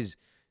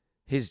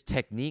 His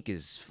technique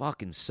is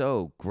fucking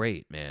so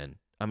great, man.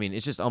 I mean,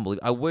 it's just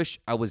unbelievable. I wish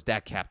I was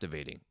that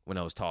captivating when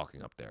I was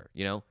talking up there.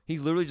 You know,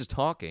 he's literally just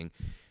talking,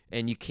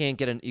 and you can't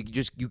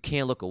you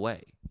can't look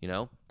away. You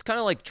know, it's kind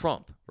of like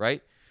Trump,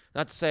 right?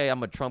 Not to say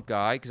I'm a Trump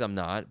guy, because I'm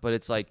not, but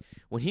it's like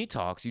when he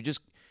talks,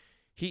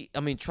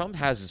 Trump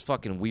has this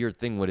fucking weird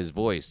thing with his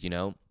voice, you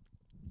know?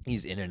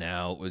 He's in and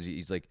out.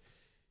 He's like,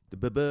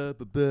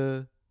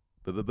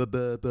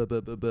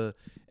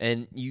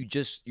 and you're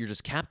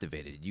just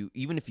captivated.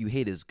 Even if you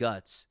hate his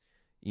guts,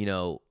 you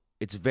know,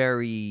 it's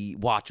very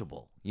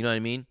watchable. You know what I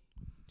mean?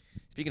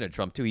 Speaking of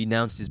Trump, too, he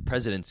announced his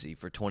presidency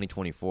for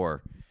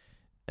 2024.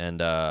 And,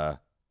 yeah,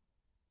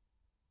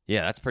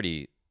 that's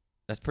pretty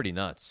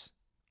nuts.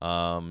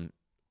 Yeah,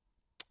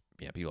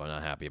 people are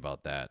not happy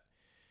about that.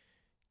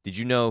 Did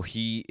you know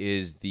he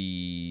is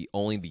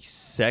only the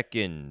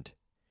second?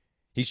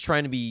 He's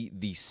trying to be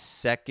the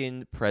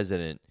second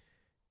president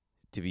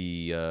to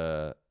be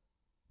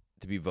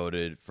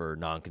voted for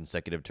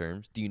non-consecutive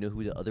terms. Do you know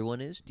who the other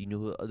one is?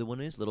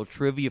 Little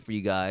trivia for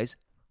you guys.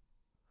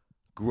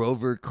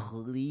 Grover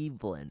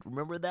Cleveland.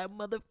 Remember that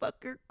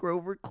motherfucker,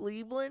 Grover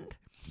Cleveland?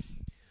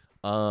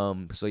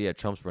 So yeah,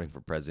 Trump's running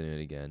for president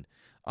again.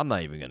 I'm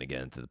not even gonna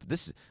get into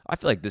this. I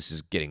feel like this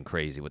is getting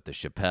crazy with the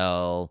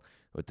Chappelle,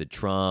 with the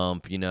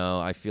Trump, you know.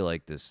 I feel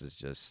like this is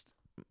just,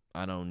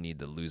 I don't need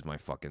to lose my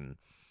fucking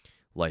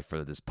life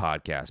for this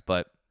podcast,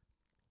 but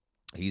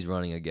he's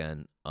running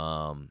again.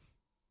 I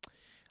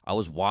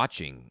was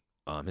watching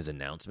his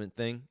announcement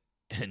thing,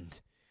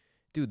 and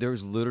dude,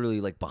 there's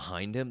literally like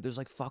behind him, there's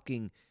like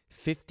fucking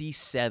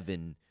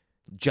 57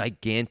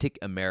 gigantic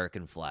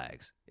American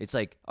flags. It's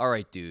like, all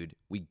right, dude,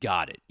 we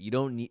got it. You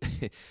don't need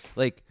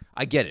like,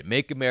 I get it.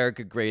 Make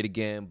America great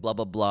again, blah,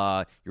 blah,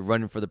 blah. You're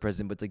running for the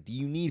president, but like, do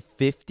you need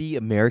 50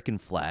 American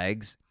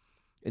flags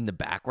in the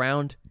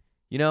background?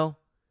 You know,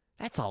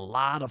 that's a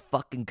lot of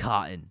fucking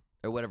cotton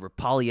or whatever,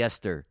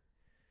 polyester.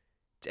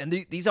 And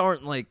these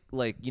aren't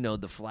like, you know,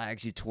 the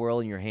flags you twirl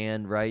in your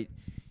hand, right?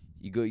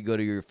 You go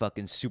to your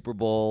fucking Super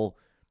Bowl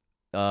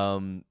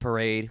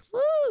parade.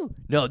 Woo!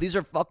 No, these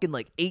are fucking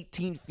like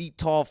 18 feet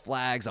tall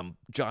flags on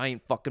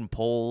giant fucking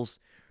poles,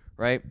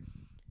 right?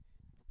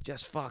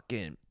 Just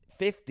fucking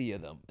 50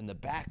 of them in the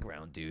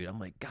background, dude. I'm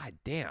like, God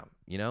damn,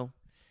 you know?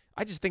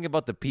 I just think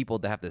about the people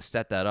that have to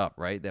set that up,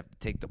 right? They have to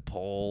take the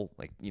pole,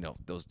 like,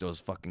 those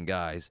fucking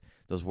guys,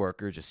 those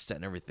workers just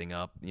setting everything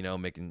up,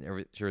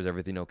 making sure is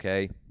everything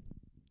okay.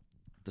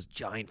 Those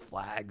giant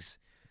flags,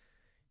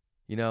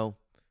 the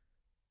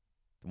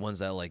ones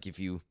that, like, if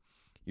you're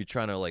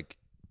trying to, like,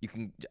 you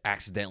can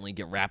accidentally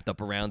get wrapped up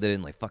around it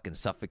and, like, fucking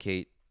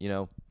suffocate,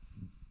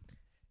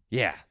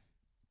 Yeah.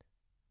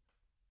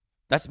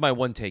 That's my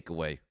one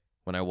takeaway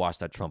when I watched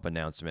that Trump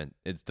announcement.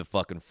 It's the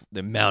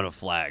amount of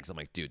flags. I'm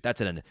like, dude,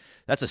 that's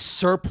a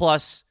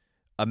surplus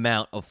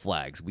amount of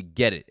flags. We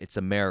get it. It's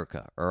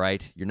America, all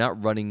right? You're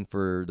not running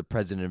for the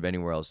president of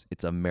anywhere else.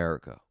 It's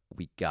America.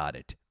 We got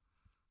it.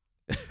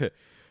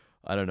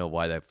 I don't know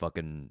why that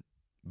fucking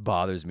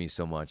bothers me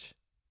so much,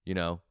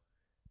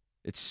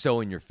 It's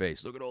so in your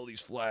face. Look at all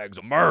these flags,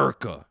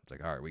 America. It's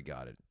like, all right, we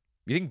got it.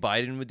 You think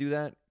Biden would do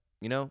that,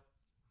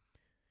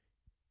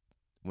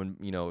 When,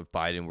 if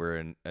Biden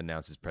were to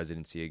announce his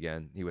presidency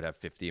again, he would have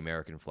 50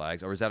 American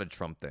flags? Or is that a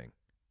Trump thing?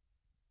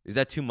 Is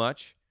that too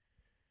much?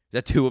 Is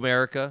that too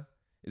America?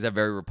 Is that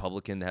very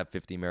Republican to have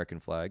 50 American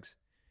flags?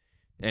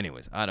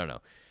 Anyways, I don't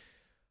know.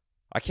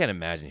 I can't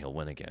imagine he'll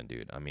win again,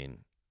 dude. I mean,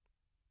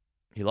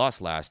 he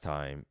lost last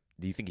time.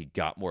 Do you think he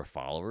got more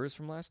followers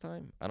from last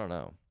time? I don't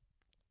know.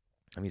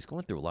 I mean, he's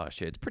going through a lot of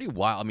shit. It's pretty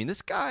wild. I mean,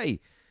 this guy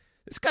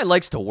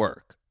likes to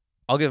work.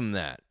 I'll give him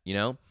that,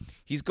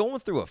 He's going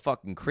through a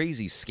fucking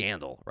crazy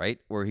scandal, right?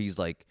 Where he's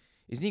like,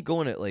 isn't he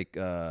going to, like,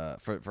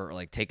 for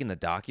like taking the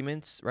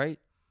documents, right?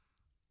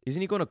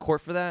 Isn't he going to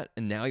court for that?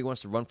 And now he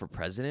wants to run for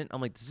president?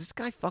 I'm like, does this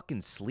guy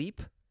fucking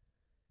sleep?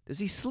 Does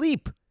he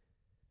sleep?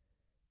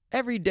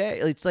 Every day.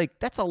 It's like,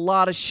 that's a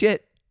lot of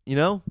shit,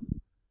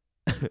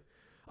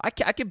 I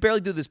can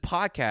barely do this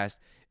podcast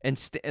and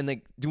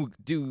like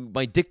do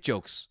my dick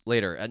jokes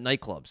later at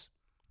nightclubs.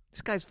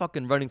 This guy's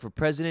fucking running for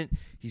president.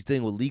 He's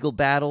dealing with legal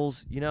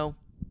battles,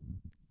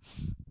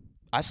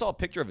 I saw a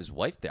picture of his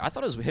wife there. I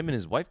thought it was him and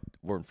his wife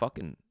weren't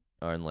fucking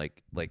aren't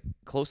like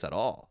close at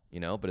all,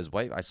 But his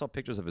wife, I saw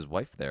pictures of his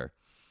wife there,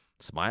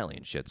 smiling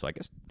and shit. So I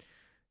guess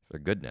they're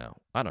good now.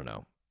 I don't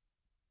know.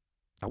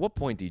 At what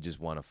point do you just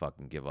want to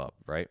fucking give up,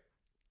 right?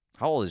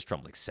 How old is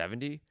Trump? Like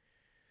 70?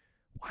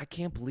 I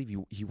can't believe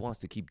he wants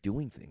to keep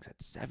doing things at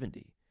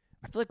 70.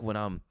 I feel like when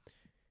I'm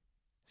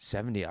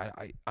 70,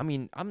 I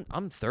mean,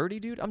 I'm 30,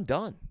 dude. I'm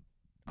done.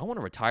 I want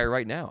to retire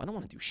right now. I don't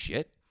want to do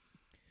shit.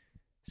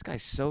 This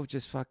guy's so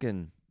just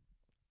fucking...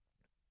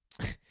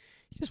 he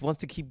just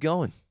wants to keep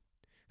going.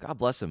 God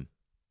bless him.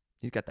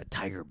 He's got that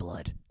tiger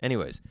blood.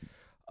 Anyways,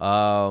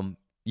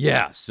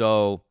 yeah,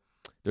 so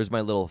there's my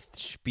little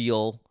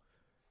spiel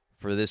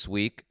for this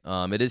week.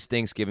 It is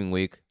Thanksgiving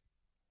week.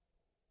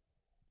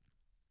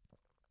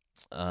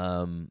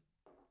 So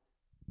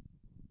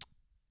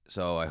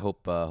I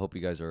hope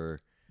you guys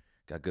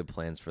got good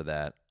plans for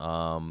that.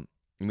 Let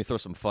me throw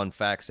some fun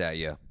facts at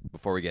you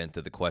before we get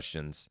into the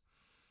questions.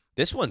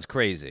 This one's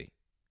crazy,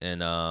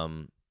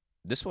 and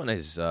this one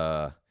is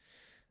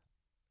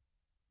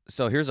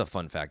so here's a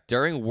fun fact.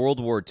 During World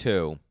War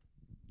II,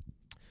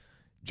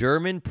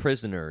 German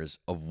prisoners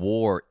of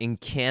war in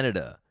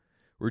Canada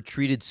were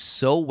treated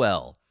so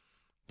well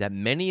that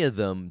many of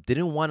them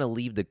didn't want to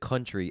leave the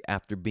country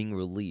after being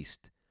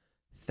released.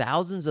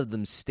 Thousands of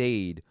them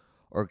stayed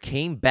or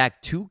came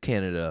back to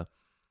Canada,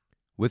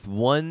 with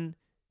one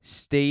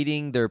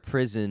stating their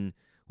prison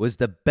was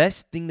the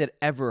best thing that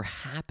ever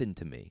happened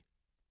to me.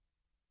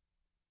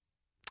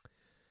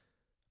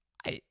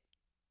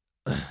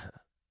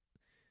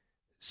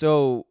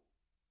 So,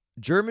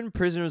 German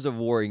prisoners of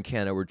war in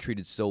Canada were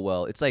treated so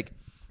well. It's like,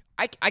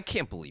 I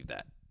can't believe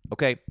that,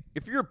 okay?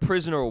 If you're a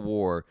prisoner of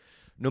war,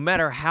 no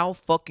matter how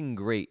fucking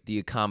great the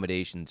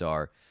accommodations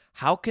are,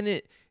 how can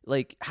it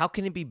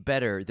be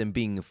better than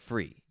being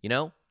free,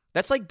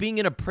 That's like being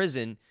in a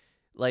prison,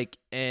 let's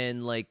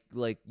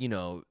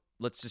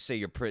just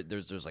say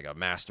there's like a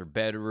master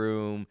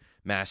bedroom,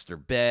 master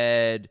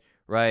bed,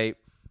 right?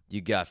 You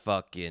got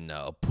fucking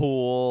a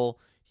pool,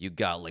 you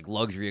got like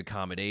luxury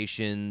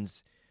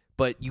accommodations,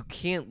 but you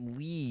can't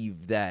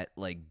leave that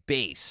like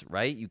base,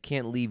 right? You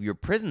can't leave your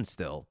prison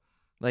still.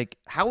 Like,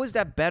 how is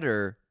that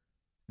better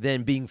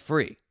than being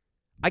free?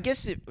 I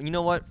guess you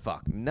know what?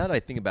 Fuck. Now that I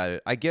think about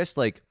it, I guess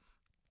like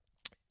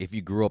if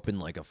you grew up in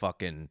like a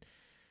fucking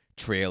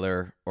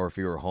trailer, or if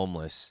you were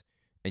homeless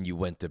and you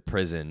went to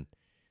prison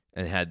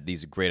and had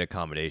these great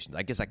accommodations,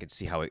 I guess I could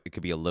see how it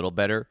could be a little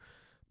better.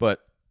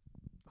 But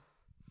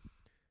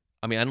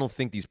I mean, I don't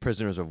think these German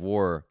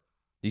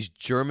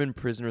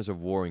prisoners of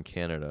war in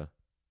Canada.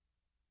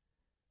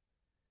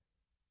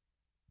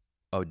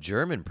 Oh,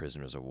 German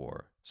prisoners of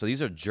war. So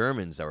these are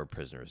Germans that were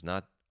prisoners,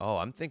 not. Oh,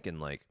 I'm thinking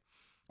like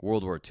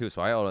World War II.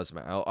 So I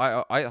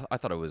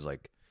thought it was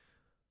like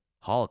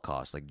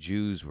Holocaust, like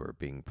Jews were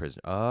being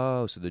prisoners.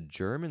 Oh, so the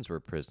Germans were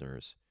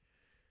prisoners.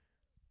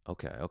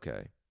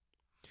 Okay.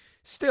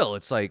 Still,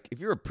 it's like, if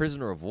you're a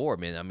prisoner of war,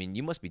 man, I mean,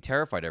 you must be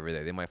terrified every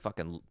day. They might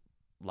fucking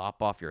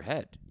lop off your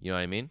head. You know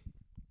what I mean?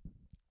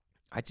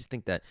 I just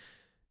think that's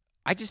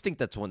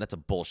a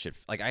bullshit.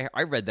 Like,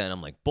 I read that and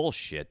I'm like,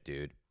 bullshit,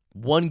 dude.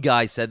 One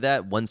guy said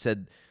that. One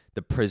said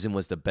the prison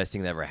was the best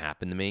thing that ever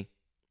happened to me,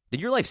 then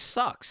your life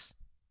sucks.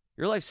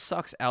 Your life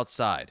sucks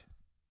outside.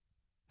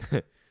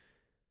 I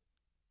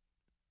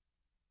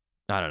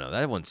don't know.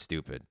 That one's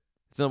stupid.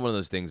 It's not one of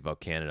those things about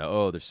Canada.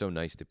 Oh, they're so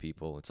nice to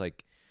people. It's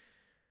like,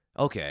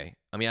 okay.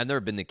 I mean, I've never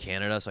been to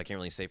Canada, so I can't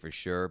really say for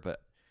sure,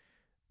 but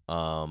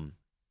I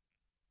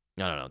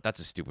don't know. That's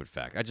a stupid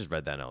fact. I just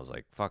read that and I was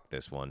like, fuck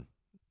this one.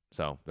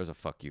 So there's a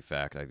fuck you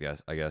fact, I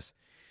guess.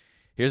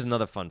 Here's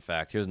another fun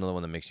fact. Here's another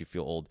one that makes you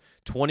feel old.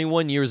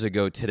 21 years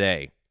ago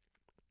today,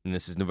 and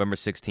this is November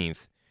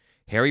 16th,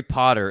 Harry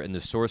Potter and the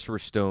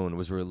Sorcerer's Stone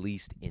was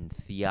released in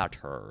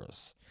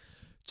theaters.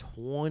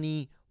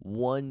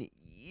 21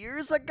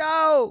 years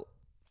ago.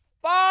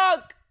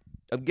 Fuck!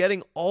 I'm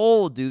getting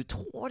old, dude.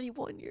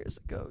 21 years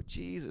ago.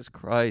 Jesus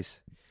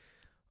Christ.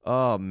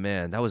 Oh,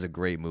 man. That was a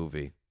great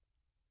movie.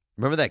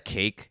 Remember that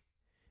cake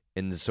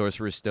in the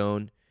Sorcerer's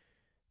Stone?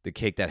 The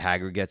cake that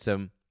Hagrid gets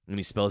him when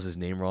he spells his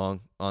name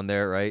wrong on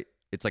there, right?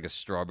 It's like a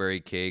strawberry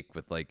cake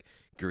with like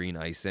green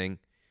icing.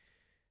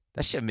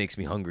 That shit makes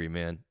me hungry,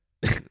 man.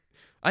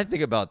 I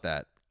think about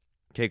that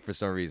cake for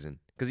some reason.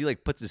 Because he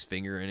like puts his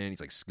finger in it and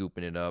he's like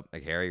scooping it up.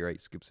 Like Harry, right? He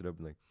scoops it up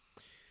and like,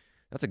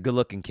 that's a good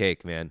looking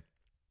cake, man.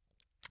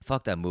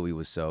 Fuck, that movie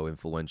was so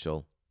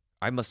influential.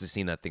 I must have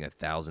seen that thing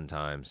 1,000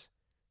 times.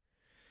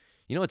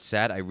 You know what's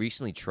sad? I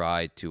recently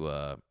tried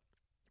to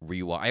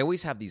rewatch. I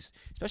always have these,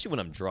 especially when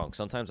I'm drunk.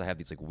 Sometimes I have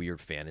these like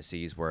weird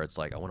fantasies where it's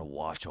like I want to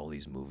watch all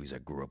these movies I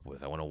grew up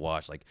with. I want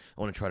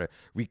to try to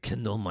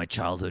rekindle my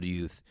childhood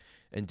youth.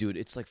 And dude,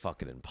 it's like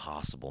fucking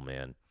impossible,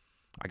 man.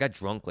 I got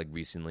drunk like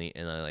recently,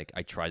 and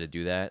I tried to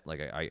do that. Like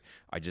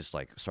I just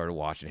like started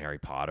watching Harry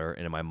Potter,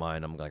 and in my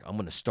mind I'm like, I'm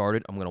gonna start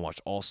it. I'm gonna watch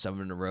all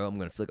 7 in a row. I'm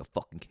gonna feel like a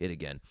fucking kid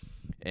again,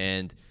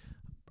 and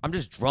I'm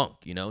just drunk,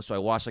 you know. So I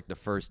watched like the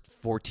first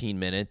 14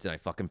 minutes, and I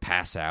fucking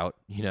pass out,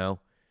 you know,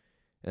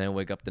 and then I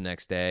wake up the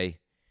next day.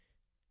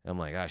 I'm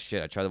like, ah,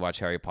 shit. I tried to watch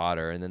Harry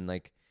Potter, and then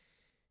like,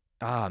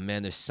 ah,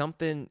 man, there's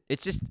something.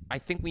 It's just, I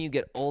think when you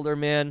get older,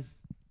 man,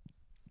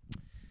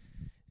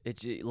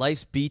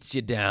 life beats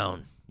you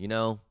down, you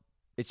know.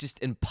 It's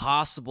just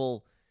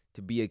impossible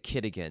to be a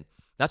kid again.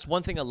 That's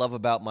one thing I love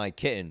about my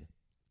kitten,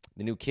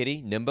 the new kitty,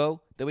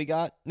 Nimbo, that we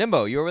got.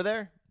 Nimbo, you over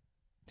there?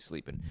 He's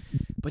sleeping.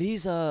 But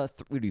he's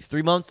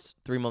 3 months?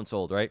 3 months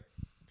old, right?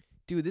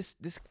 Dude, this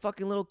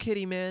fucking little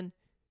kitty, man,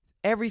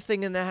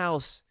 everything in the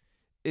house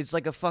is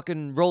like a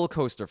fucking roller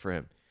coaster for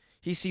him.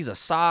 He sees a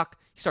sock,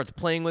 he starts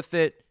playing with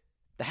it,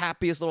 the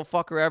happiest little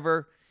fucker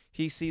ever.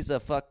 He sees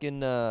a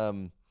fucking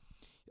a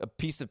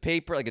piece of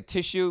paper, like a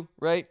tissue,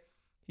 right?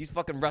 He's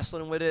fucking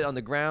wrestling with it on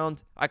the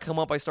ground. I come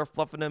up, I start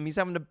fluffing him. He's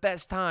having the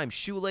best time.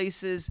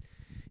 Shoelaces.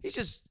 He's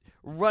just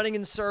running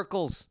in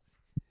circles.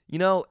 You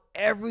know,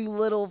 every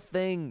little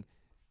thing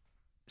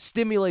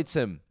stimulates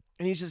him.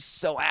 And he's just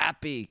so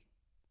happy.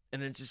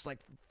 And it's just like,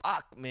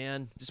 fuck,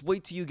 man. Just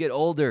wait till you get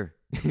older.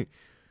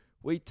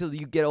 Wait till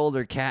you get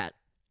older, cat.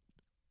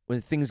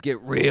 When things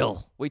get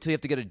real. Wait till you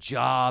have to get a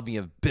job and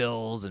you have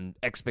bills and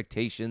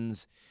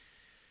expectations.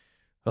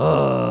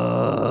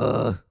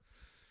 Fuck.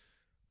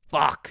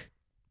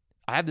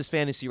 I have this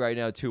fantasy right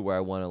now too where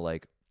I want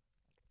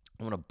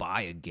to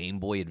buy a Game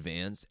Boy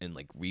Advance and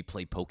like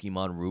replay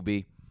Pokemon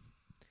Ruby.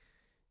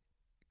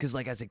 Cause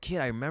like as a kid,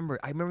 I remember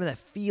that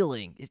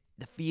feeling,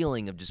 the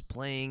feeling of just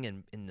playing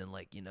and then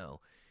like, you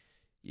know,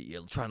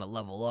 you're trying to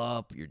level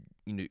up,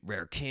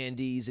 rare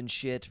candies and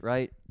shit,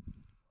 right?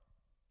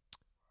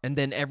 And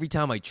then every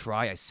time I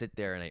try, I sit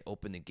there and I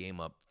open the game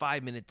up.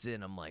 5 minutes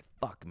in, I'm like,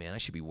 fuck, man, I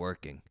should be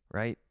working,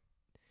 right?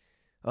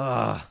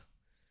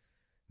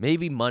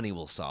 Maybe money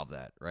will solve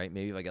that, right?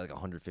 Maybe if I get like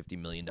 $150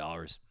 million,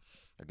 I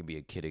could be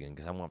a kid again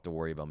because I won't have to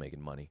worry about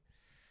making money.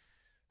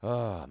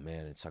 Oh,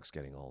 man, it sucks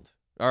getting old.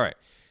 All right,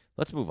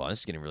 let's move on.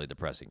 This is getting really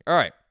depressing. All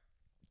right,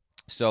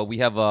 so we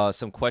have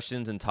some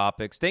questions and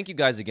topics. Thank you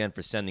guys again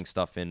for sending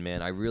stuff in,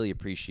 man. I really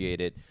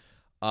appreciate it.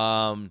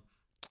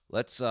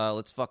 Let's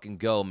fucking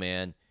go,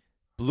 man.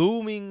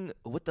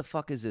 What the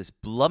fuck is this?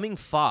 Blooming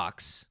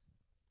Fox.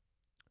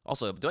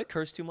 Also, do I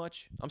curse too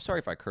much? I'm sorry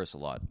if I curse a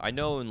lot. I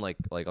know in like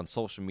on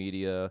social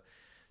media,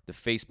 the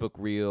Facebook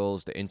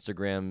Reels, the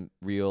Instagram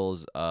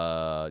Reels,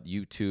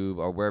 YouTube,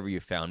 or wherever you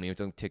found me. I'm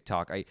on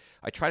TikTok. I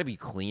try to be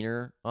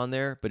cleaner on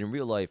there, but in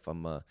real life,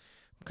 I'm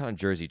kind of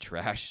Jersey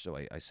trash. So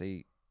I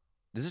say,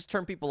 does this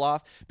turn people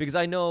off? Because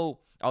I know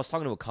I was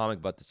talking to a comic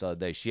about this the other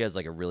day. She has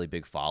like a really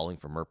big following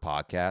from her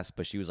podcast,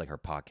 but she was like, her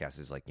podcast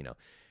is like, you know,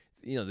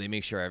 they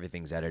make sure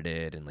everything's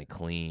edited and like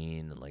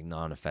clean and like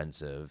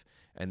non-offensive.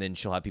 And then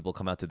she'll have people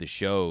come out to the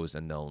shows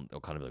and they'll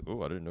kind of be like,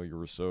 oh, I didn't know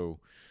you're so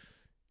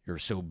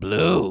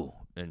blue.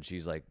 And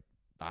she's like,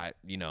 what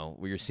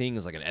you're seeing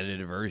is like an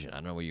edited version. I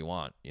don't know what you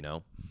want, you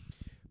know?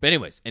 But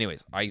anyways,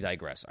 I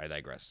digress.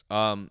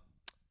 Because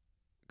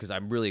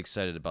I'm really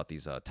excited about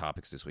these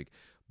topics this week.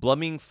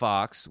 Blooming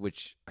Fox,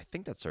 which I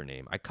think that's her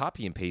name. I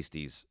copy and paste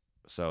these.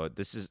 So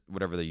this is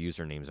whatever the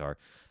usernames are.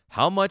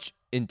 How much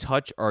in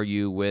touch are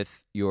you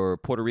with your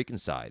Puerto Rican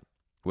side?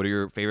 What are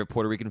your favorite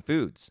Puerto Rican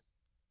foods?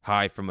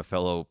 Hi from a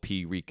fellow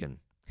P. Rican.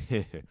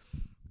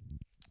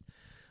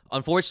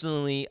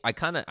 Unfortunately, I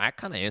kind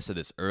of answered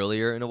this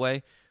earlier in a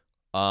way.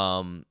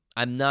 I'm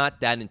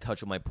not that in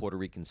touch with my Puerto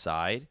Rican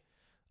side.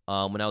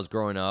 When I was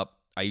growing up,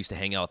 I used to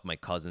hang out with my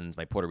cousins,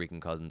 my Puerto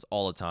Rican cousins,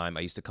 all the time. I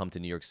used to come to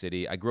New York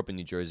City. I grew up in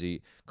New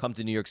Jersey. Come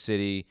to New York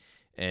City,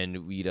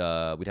 and we'd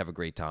have a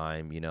great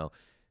time. It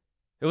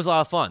was a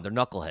lot of fun. They're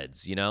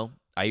knuckleheads.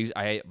 I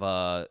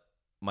have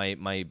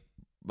my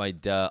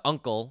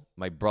uncle,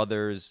 my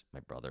brother.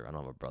 I don't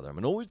have a brother. I'm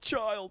an only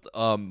child.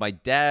 My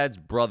dad's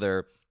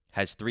brother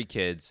has 3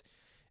 kids,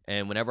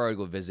 and whenever I would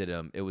go visit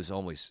him, it was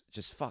always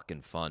just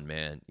fucking fun,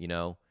 man.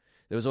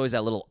 There was always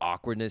that little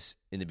awkwardness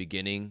in the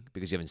beginning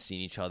because you haven't seen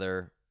each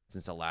other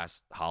since the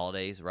last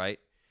holidays, right?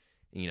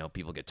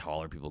 People get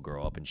taller, people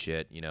grow up and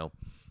shit.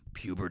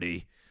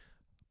 Puberty.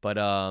 But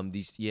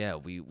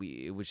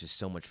it was just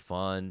so much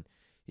fun.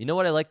 You know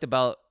what I liked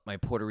about my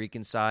Puerto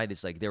Rican side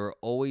is like they were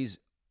always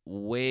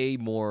way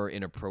more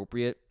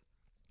inappropriate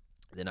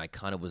than I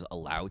kind of was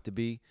allowed to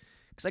be.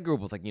 Because I grew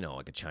up with like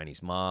a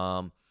Chinese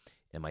mom,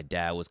 and my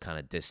dad was kind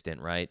of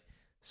distant, right?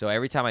 So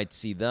every time I'd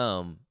see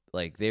them,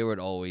 like they would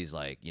always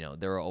they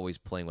were always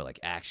playing with like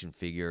action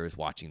figures,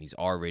 watching these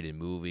R-rated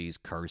movies,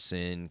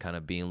 cursing, kind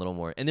of being a little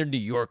more. And they're New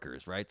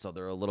Yorkers, right? So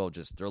they're a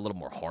little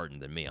more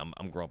hardened than me.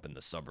 I'm growing up in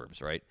the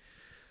suburbs, right?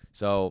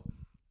 So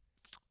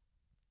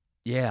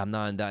yeah, I'm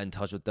not that in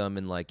touch with them,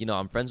 and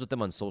I'm friends with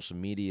them on social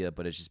media,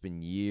 but it's just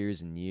been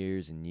years and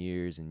years and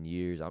years and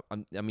years.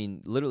 I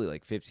mean, literally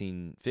like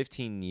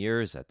 15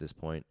 years at this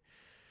point.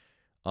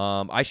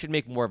 I should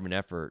make more of an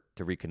effort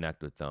to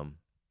reconnect with them.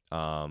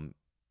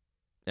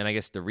 And I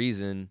guess the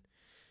reason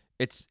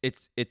it's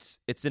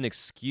an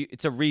excuse.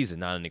 It's a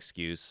reason, not an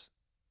excuse,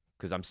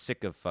 because I'm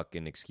sick of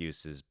fucking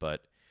excuses.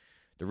 But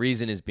the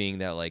reason is being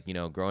that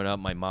growing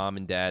up, my mom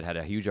and dad had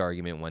a huge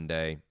argument one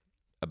day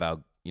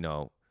about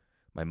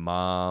my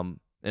mom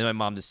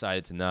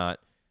decided to not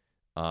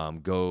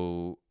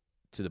go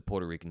to the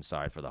Puerto Rican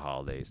side for the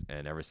holidays,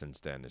 and ever since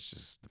then, it's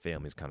just the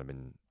family's kind of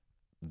been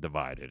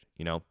divided,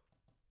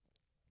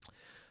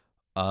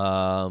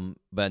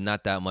 But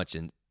not that much,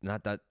 and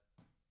not that,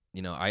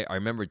 I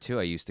remember too.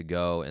 I used to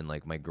go, and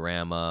my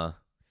grandma,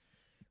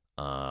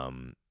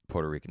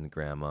 Puerto Rican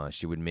grandma,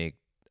 she would make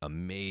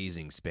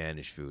amazing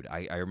Spanish food.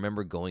 I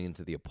remember going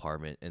into the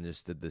apartment and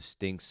just the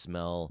distinct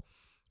smell,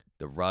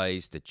 the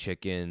rice, the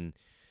chicken,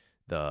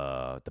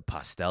 the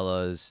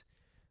pastelas.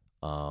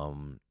 I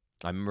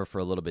remember for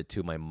a little bit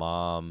too, my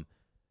mom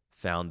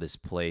found this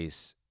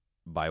place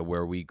by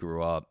where we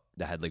grew up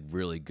that had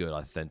really good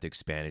authentic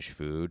Spanish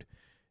food,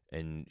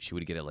 and she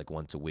would get it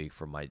once a week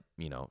for my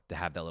to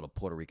have that little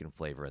Puerto Rican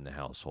flavor in the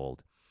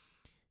household.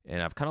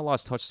 And I've kind of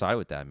lost touch side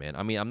with that, man.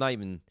 I mean, I'm not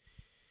even.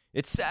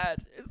 It's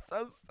sad. It's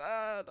so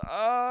sad.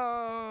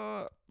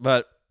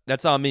 But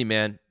that's on me,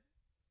 man.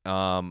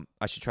 I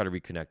should try to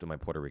reconnect with my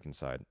Puerto Rican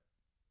side,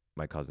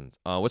 my cousins.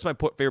 What's my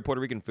favorite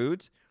Puerto Rican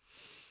foods?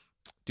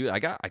 Dude, I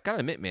gotta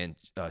admit, man,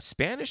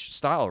 Spanish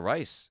style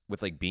rice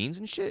with beans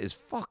and shit is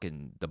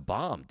fucking the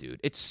bomb, dude.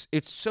 It's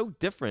so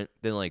different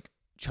than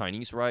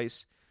Chinese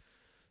rice.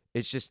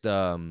 It's just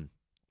oh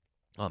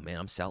man,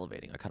 I'm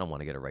salivating. I kind of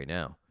want to get it right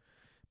now.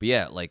 But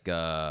yeah,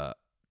 the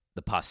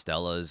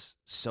pastelas,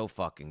 so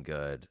fucking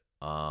good.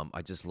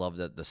 I just love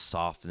the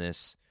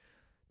softness,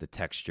 the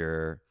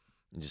texture,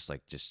 and just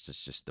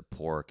the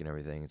pork and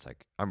everything. It's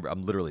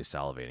I'm literally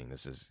salivating.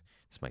 This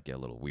might get a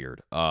little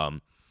weird.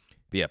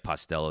 But yeah,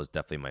 pastelo is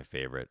definitely my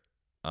favorite.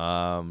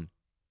 Is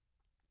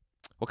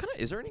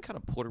there any kind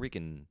of Puerto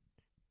Rican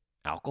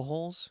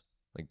alcohols?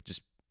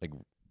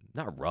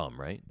 Not rum,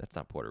 right? That's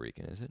not Puerto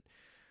Rican, is it?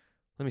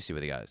 Let me see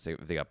what they got.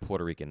 If they got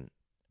Puerto Rican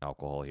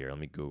alcohol here. Let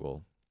me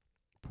Google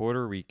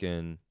Puerto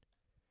Rican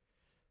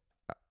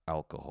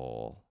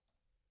alcohol.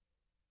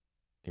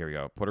 Here we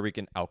go. Puerto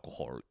Rican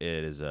alcohol.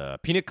 It is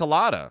pina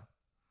colada,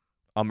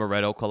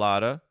 amaretto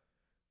colada,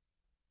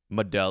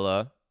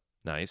 Modelo.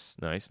 Nice.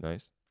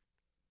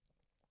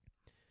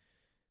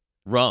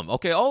 Rum.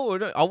 Okay.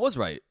 Oh, I was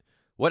right.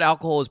 What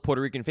alcohol is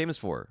Puerto Rican famous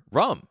for?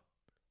 Rum.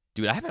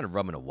 Dude, I haven't had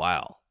rum in a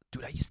while.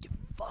 Dude, I used to get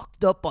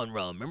fucked up on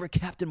rum. Remember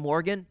Captain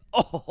Morgan?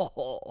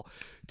 Oh,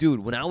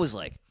 dude, when I was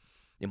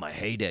in my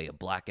heyday of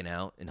blacking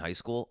out in high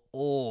school,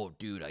 oh,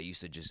 dude,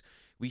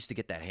 we used to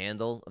get that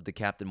handle of the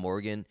Captain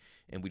Morgan,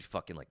 and we'd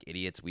fucking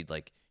idiots. We'd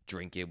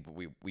drink it.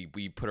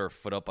 We put our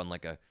foot up on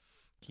can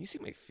you see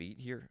my feet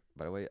here?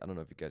 By the way, I don't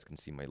know if you guys can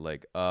see my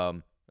leg.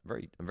 I'm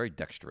very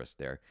dexterous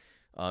there.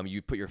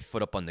 You put your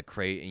foot up on the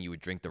crate and you would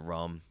drink the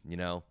rum.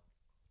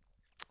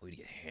 We'd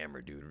get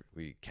hammered, dude.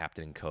 We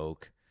Captain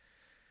Coke.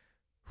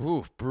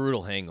 Oof,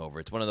 brutal hangover.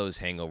 It's one of those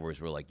hangovers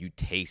where you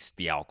taste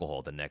the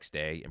alcohol the next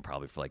day and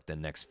probably for the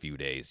next few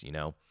days,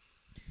 And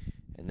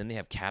then they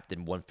have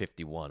Captain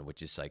 151,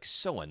 which is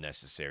so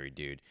unnecessary,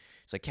 dude.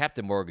 It's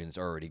Captain Morgan's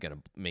already gonna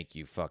make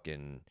you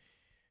fucking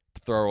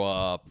throw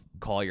up,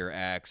 call your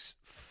ex,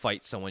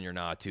 fight someone you're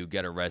not to,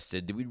 get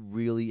arrested. Do we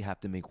really have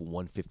to make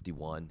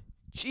 151?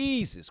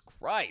 Jesus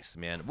Christ,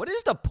 man. What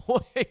is the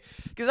point?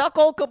 Because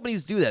alcohol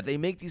companies do that. They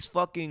make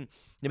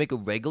they make a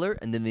regular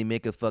and then they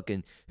make a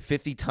fucking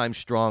 50 times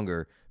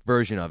stronger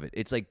version of it.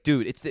 It's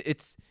dude,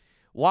 it's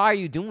why are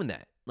you doing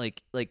that?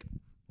 like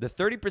the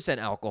 30%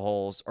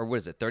 alcohols, or what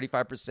is it,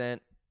 35%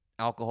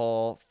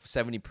 alcohol,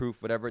 70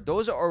 proof, whatever,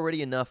 those are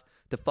already enough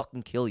to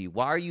fucking kill you.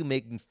 Why are you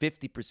making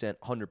 50%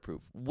 100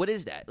 proof? What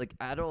is that? Like,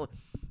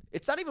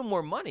 it's not even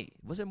more money.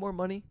 Was it more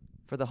money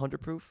for the 100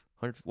 proof?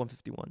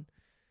 151?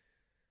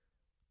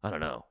 I don't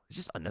know. It's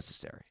just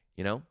unnecessary,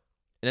 you know?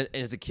 And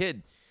as a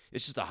kid,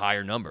 it's just a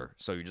higher number.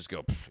 So you just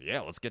go,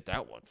 yeah, let's get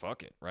that one.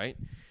 Fuck it, right?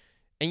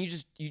 And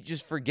you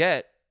just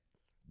forget.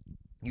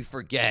 You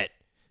forget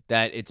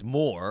that it's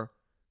more,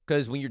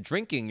 because when you're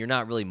drinking, you're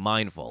not really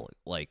mindful.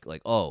 Like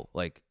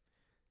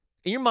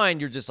in your mind,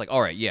 you're just like, all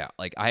right, yeah,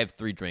 like I have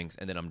 3 drinks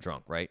and then I'm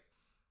drunk, right?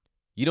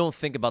 You don't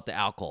think about the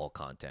alcohol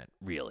content,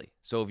 really.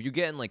 So if you're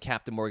getting like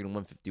Captain Morgan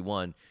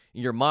 151,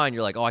 in your mind,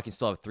 you're like, oh, I can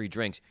still have 3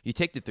 drinks. You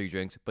take the 3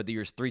 drinks, but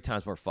you're 3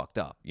 times more fucked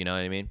up. You know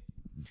what I mean?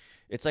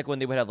 It's like when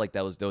they would have like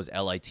those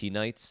LIT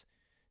nights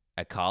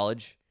at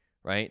college,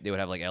 right? They would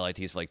have like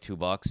LITs for like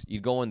 $2.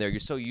 You'd go in there, you're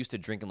so used to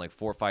drinking like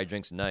 4 or 5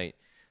 drinks a night,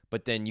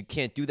 but then you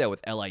can't do that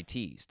with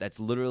LITs. That's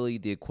literally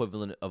the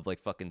equivalent of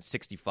like fucking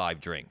 65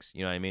 drinks.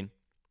 You know what I mean?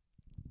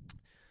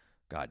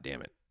 God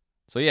damn it.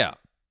 So yeah,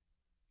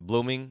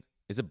 Blooming.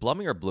 Is it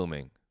Blooming or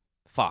Blooming?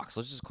 Fox.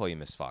 Let's just call you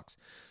Miss Fox.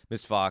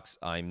 Miss Fox,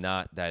 I'm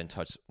not that in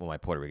touch with my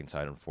Puerto Rican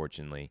side,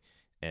 unfortunately.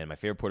 And my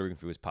favorite Puerto Rican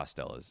food is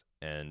pastelas.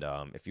 And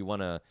if you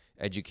want to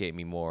educate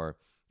me more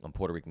on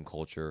Puerto Rican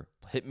culture,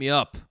 hit me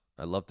up.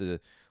 I'd love to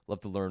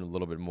learn a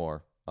little bit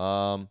more.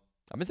 I've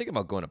been thinking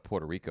about going to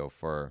Puerto Rico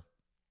for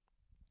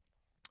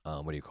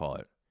what do you call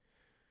it?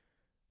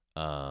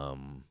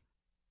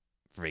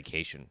 For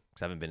vacation,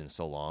 because I haven't been in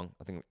so long.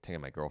 I think I'm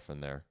taking my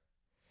girlfriend there.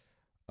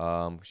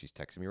 She's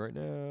texting me right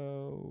now.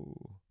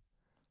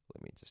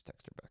 Let me just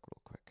text her back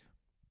real quick.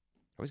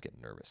 I always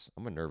get nervous.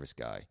 I'm a nervous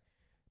guy.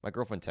 My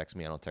girlfriend texts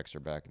me. I don't text her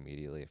back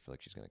immediately. I feel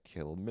like she's going to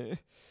kill me.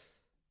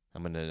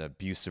 I'm in an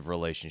abusive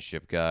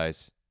relationship,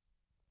 guys.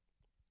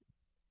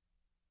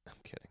 I'm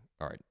kidding.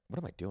 All right. What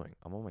am I doing?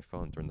 I'm on my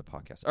phone during the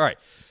podcast. All right.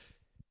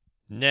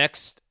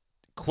 Next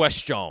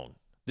question.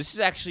 This is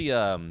actually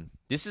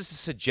this is a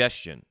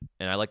suggestion,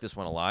 and I like this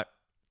one a lot.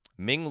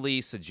 Ming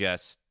Lee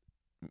suggests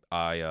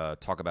I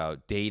talk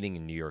about dating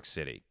in New York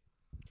City.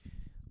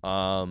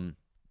 Boy,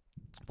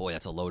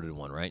 that's a loaded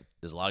one, right?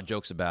 There's a lot of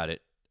jokes about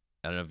it.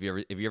 I don't know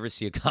if you ever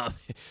see if you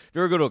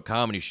ever go to a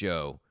comedy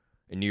show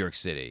in New York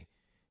City.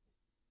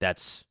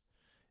 That's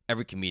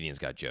every comedian's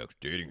got jokes.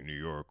 Dating in New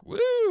York,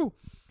 woo!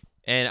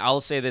 And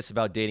I'll say this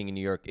about dating in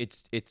New York: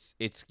 it's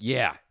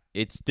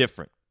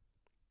different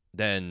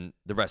than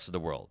the rest of the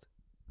world,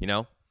 you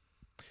know,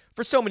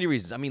 for so many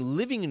reasons. I mean,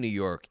 living in New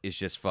York is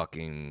just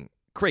fucking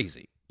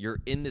crazy. You're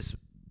in this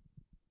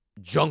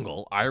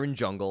jungle, iron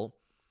jungle.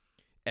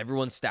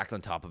 Everyone's stacked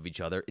on top of each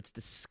other. It's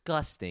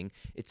disgusting.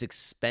 It's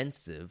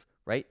expensive,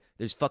 right?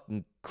 There's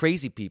fucking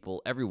crazy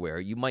people everywhere.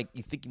 You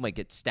think you might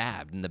get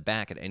stabbed in the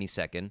back at any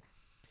second.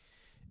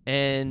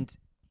 And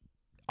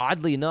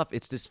oddly enough,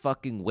 it's this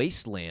fucking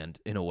wasteland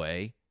in a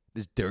way.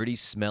 This dirty,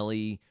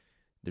 smelly,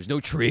 there's no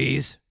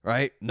trees,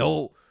 right?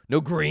 No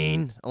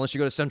green unless you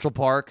go to Central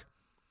Park.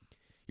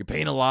 You're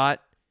paying a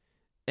lot.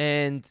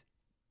 And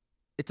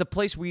it's a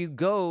place where you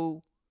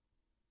go.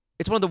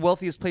 It's one of the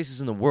wealthiest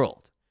places in the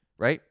world,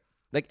 right?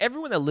 Like,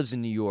 everyone that lives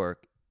in New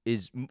York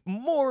is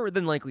more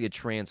than likely a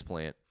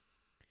transplant,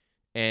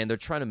 and they're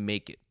trying to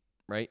make it,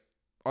 right?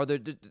 Or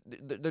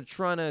they're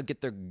trying to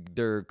get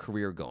their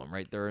career going,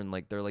 right? They're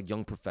like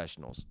young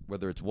professionals,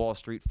 whether it's Wall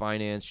Street,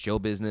 finance, show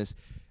business.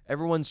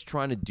 Everyone's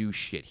trying to do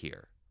shit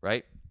here,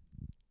 right?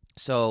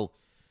 So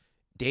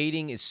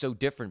dating is so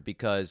different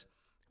because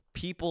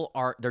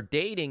they're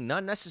dating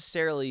not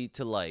necessarily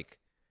to like.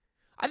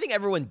 I think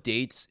everyone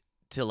dates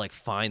to like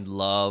find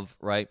love,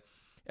 right?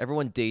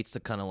 Everyone dates to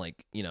kind of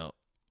like, you know,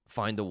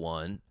 find the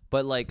one.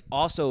 But like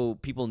also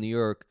people in New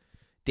York,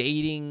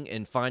 dating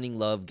and finding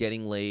love,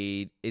 getting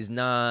laid is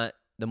not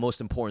the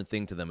most important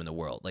thing to them in the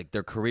world. Like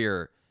their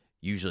career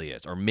usually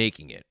is, or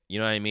making it. You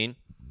know what I mean?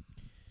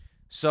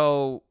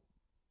 So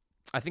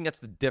I think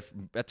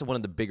that's one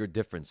of the bigger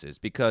differences,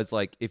 because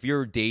like if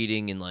you're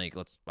dating in like,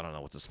 I don't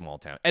know, what's a small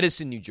town?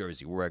 Edison, New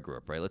Jersey, where I grew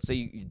up, right? Let's say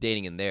you're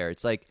dating in there.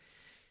 It's like,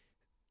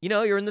 you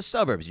know, you're in the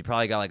suburbs. You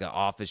probably got like an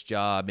office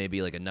job,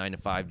 maybe like a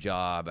 9-to-5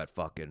 job at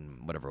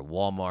fucking whatever,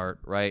 Walmart,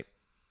 right?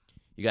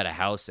 You got a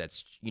house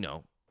that's, you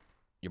know,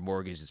 your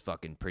mortgage is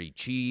fucking pretty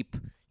cheap.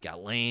 You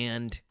got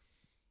land,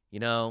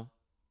 you know.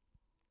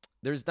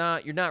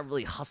 You're not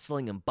really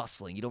hustling and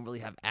bustling. You don't really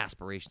have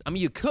aspirations. I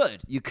mean, you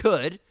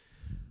could,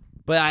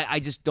 but I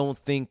just don't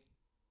think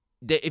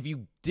that if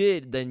you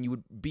did, then you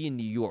would be in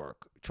New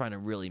York trying to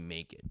really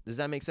make it. Does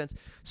that make sense?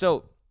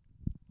 So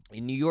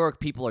in New York,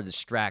 people are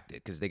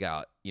distracted because they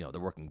got, you know, they're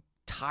working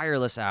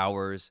tireless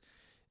hours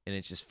and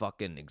it's just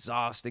fucking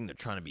exhausting. They're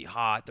trying to be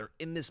hot. They're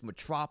in this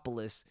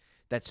metropolis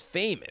that's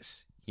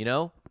famous, you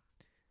know?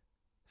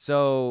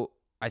 So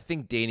I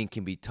think dating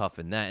can be tough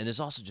in that. And there's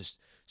also just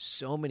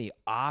so many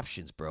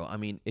options, bro. I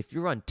mean, if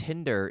you're on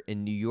Tinder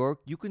in New York,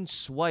 you can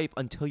swipe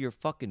until your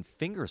fucking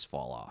fingers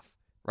fall off,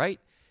 right?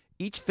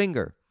 Each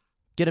finger.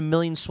 Get 1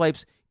 million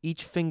swipes.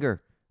 Each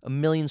finger. 1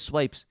 million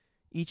swipes.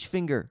 Each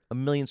finger, a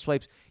million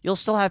swipes. You'll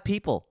still have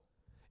people.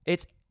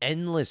 It's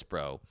endless,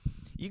 bro.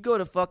 You go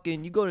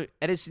to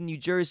Edison, New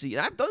Jersey,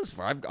 and I've done this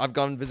before. I've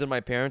gone and visited my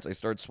parents. I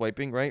started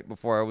swiping, right,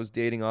 before I was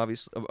dating,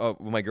 obviously, with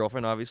my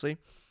girlfriend, obviously.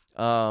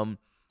 I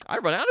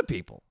run out of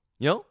people,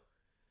 you know?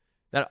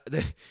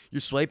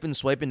 You're swiping,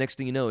 next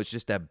thing you know, it's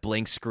just that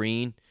blank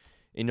screen.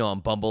 You know, on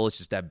Bumble, it's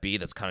just that B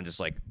that's kind of just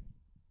like,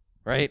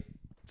 right?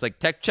 It's like,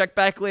 check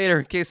back later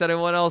in case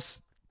anyone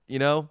else, you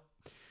know?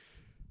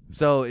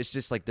 So it's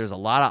just like there's a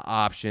lot of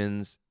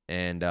options,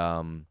 and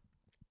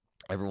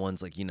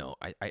everyone's like, you know,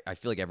 I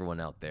feel like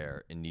everyone out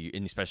there, and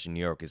especially New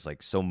York, is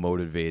like so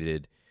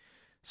motivated.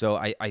 So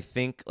I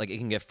think like it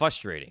can get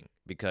frustrating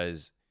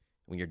because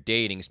when you're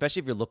dating,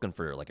 especially if you're looking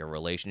for like a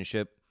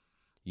relationship,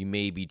 you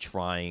may be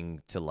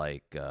trying to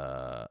like,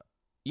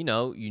 you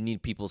know, you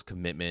need people's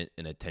commitment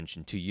and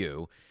attention to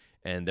you,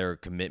 and their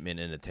commitment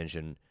and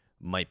attention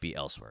might be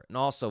elsewhere. And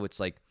also it's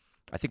like,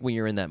 I think when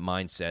you're in that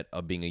mindset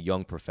of being a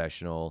young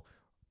professional,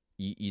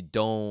 you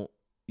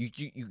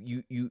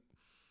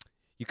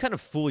kind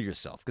of fool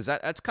yourself, because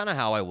that's kind of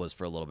how I was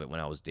for a little bit when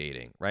I was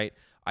dating, right?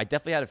 I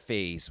definitely had a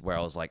phase where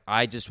I was like,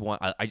 I just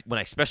want,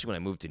 especially when I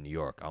moved to New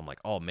York, I'm like,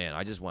 oh man,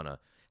 I just want to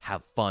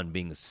have fun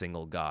being a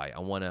single guy. I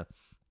want to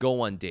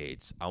go on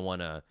dates. I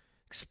want to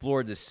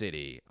explore the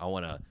city. I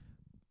want to,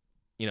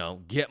 you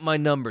know, get my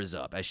numbers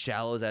up, as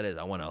shallow as that is.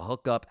 I want to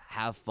hook up,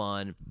 have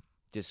fun,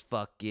 just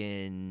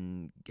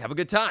fucking have a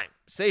good time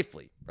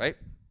safely, right?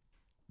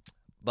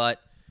 But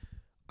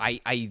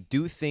I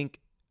do think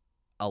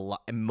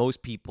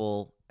most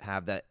people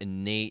have that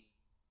innate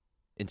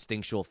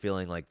instinctual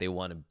feeling like they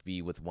want to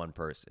be with one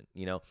person,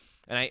 you know?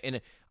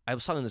 And I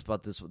was talking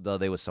about this the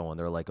other day with someone.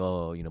 They're like,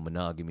 oh, you know,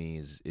 monogamy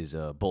is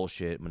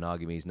bullshit.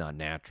 Monogamy is not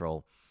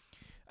natural.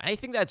 And I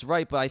think that's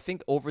right, but I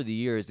think over the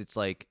years it's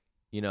like,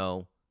 you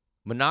know,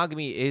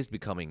 monogamy is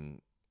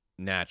becoming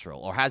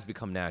natural, or has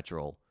become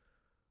natural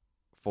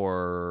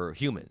for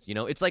humans. You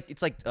know, it's like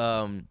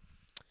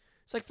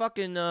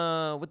fucking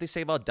what they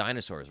say about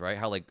dinosaurs, right?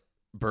 How like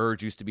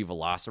birds used to be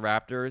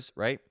velociraptors,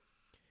 right?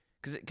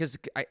 Because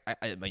I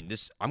mean,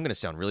 this, I'm gonna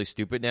sound really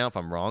stupid now if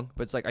I'm wrong,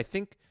 but it's like I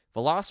think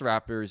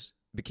velociraptors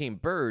became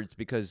birds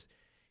because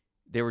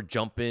they were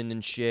jumping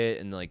and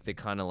shit, and like they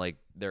kind of like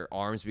their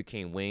arms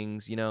became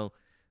wings, you know.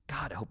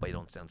 God, I hope I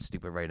don't sound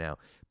stupid right now.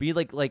 But you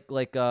like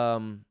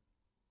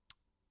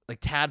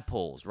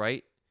tadpoles,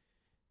 right?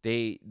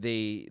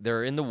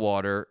 They're in the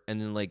water, and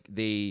then like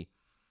they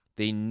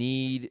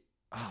need,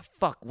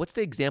 what's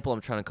the example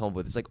I'm trying to come up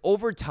with? It's like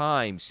over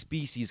time,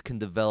 species can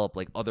develop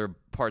like other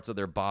parts of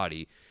their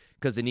body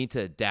because they need to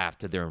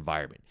adapt to their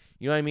environment.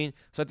 You know what I mean?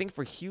 So I think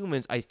for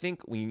humans, I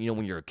think when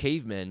you're a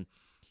caveman,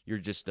 you're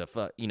just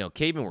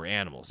cavemen were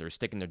animals. They were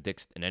sticking their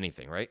dicks in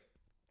anything, right?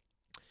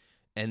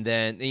 And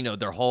then, you know,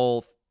 their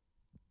whole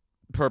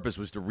purpose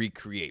was to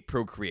recreate,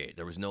 procreate.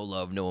 There was no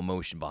love, no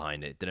emotion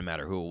behind it. Didn't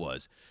matter who it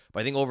was. But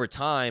I think over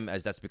time,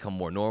 as that's become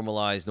more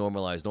normalized,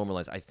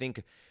 I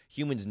think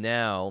humans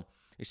now,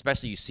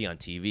 especially you see on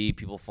TV,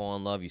 people fall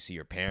in love. You see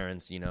your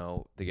parents, you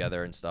know,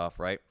 together and stuff,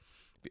 right?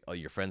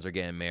 Your friends are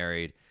getting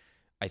married.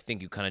 I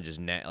think you kind of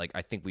just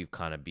I think we're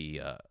kind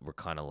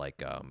of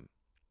like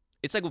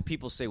it's like what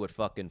people say with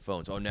fucking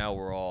phones. Oh, now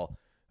we're all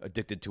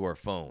addicted to our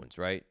phones,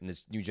 right? And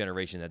this new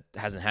generation that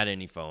hasn't had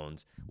any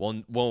phones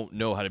won't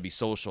know how to be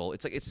social.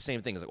 It's the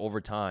same thing. It's like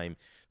over time,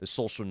 the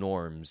social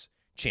norms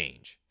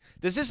change.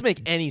 Does this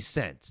make any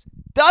sense?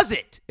 Does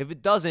it? If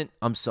it doesn't,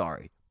 I'm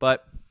sorry.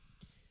 But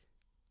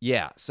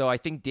yeah, so I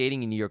think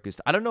dating in New York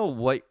I don't know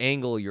what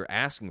angle you're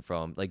asking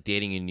from, like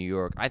dating in New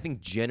York. I think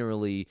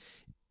generally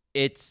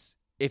it's,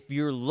 if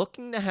you're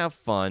looking to have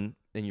fun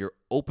and you're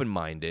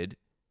open-minded,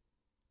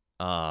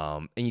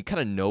 and you kind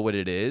of know what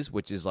it is,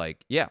 which is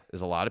like, yeah,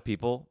 there's a lot of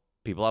people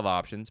have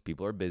options,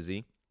 people are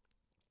busy.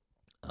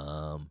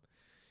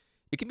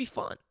 It can be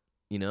fun,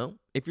 you know?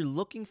 If you're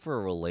looking for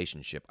a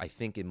relationship, I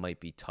think it might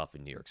be tough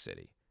in New York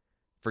City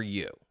for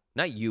you.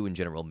 Not you in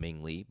general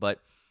mainly,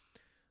 but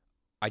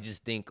I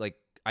just think like,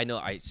 I know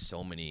I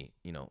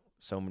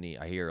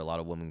hear a lot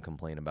of women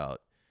complain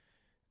about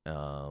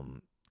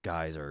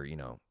guys are, you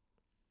know,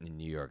 in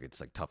New York,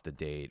 it's like tough to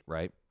date,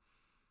 right?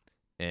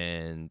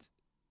 And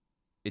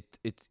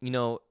it's you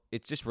know,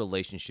 it's just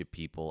relationship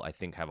people I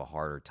think have a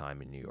harder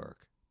time in New York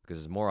because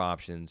there's more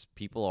options.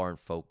 People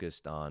aren't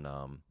focused on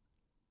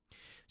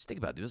just think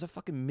about it. There's a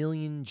fucking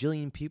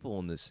jillion people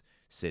in this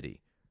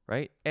city,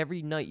 right?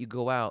 Every night you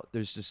go out,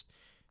 there's just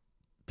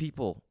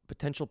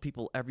potential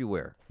people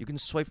everywhere. You can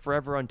swipe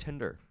forever on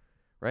Tinder,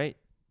 right?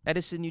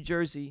 Edison, New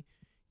Jersey,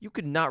 you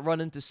could not run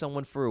into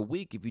someone for a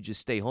week if you just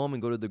stay home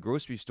and go to the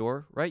grocery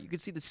store, right? You could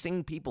see the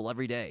same people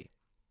every day.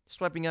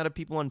 Swiping out at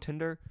people on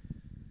Tinder.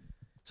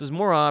 So there's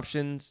more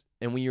options,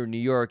 and when you're in New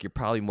York, you're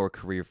probably more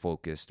career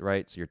focused,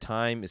 right? So your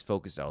time is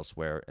focused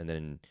elsewhere, and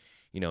then,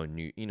 in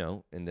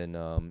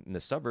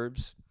the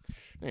suburbs,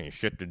 there ain't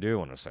shit to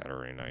do on a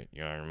Saturday night.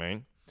 You know what I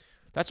mean?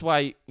 That's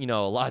why, a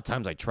lot of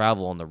times I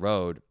travel on the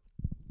road,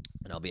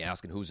 and I'll be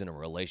asking who's in a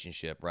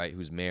relationship, right?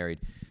 Who's married.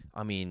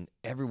 I mean,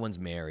 everyone's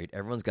married,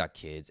 everyone's got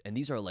kids, and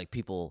these are like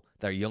people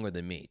that are younger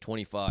than me,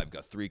 25,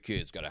 got 3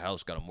 kids, got a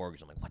house, got a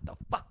mortgage. I'm like, what the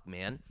fuck,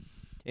 man?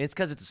 And it's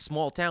because it's a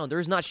small town.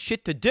 There's not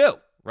shit to do,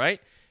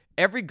 right?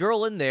 Every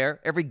girl in there,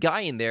 every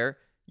guy in there,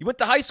 you went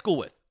to high school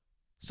with.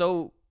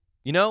 So,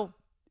 you know,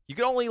 you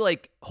can only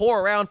like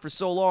whore around for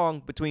so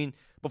long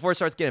before it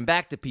starts getting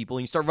back to people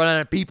and you start running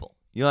out of people.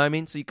 You know what I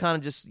mean? So you kind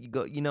of just, you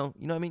go, you know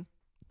what I mean?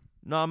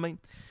 Know what I mean?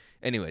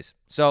 Anyways,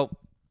 so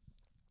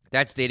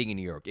that's dating in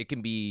New York. It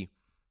can be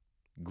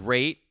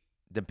great,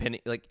 depending,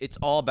 like, it's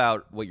all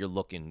about what you're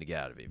looking to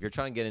get out of it. If you're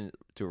trying to get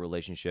into a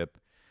relationship,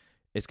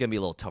 it's going to be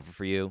a little tougher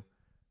for you.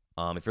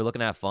 If you're looking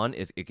to have fun,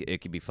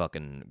 it could be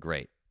fucking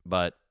great.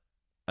 But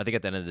I think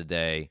at the end of the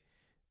day,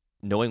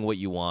 knowing what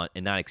you want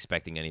and not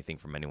expecting anything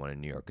from anyone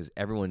in New York, because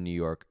everyone in New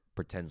York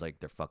pretends like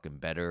they're fucking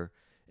better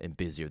and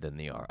busier than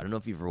they are. I don't know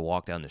if you've ever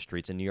walked down the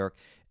streets in New York.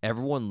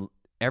 Everyone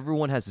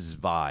has this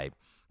vibe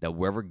that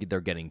wherever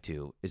they're getting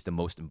to is the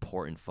most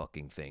important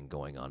fucking thing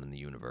going on in the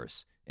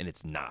universe, and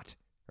it's not.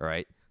 All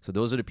right? So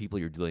those are the people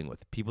you're dealing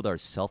with. People that are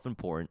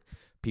self-important,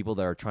 people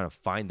that are trying to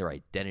find their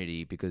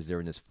identity because they're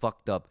in this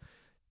fucked up,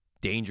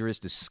 dangerous,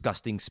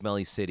 disgusting,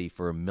 smelly city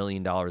for $1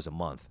 million a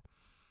month,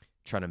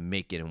 trying to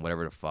make it in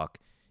whatever the fuck.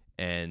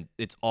 And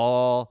it's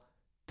all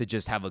to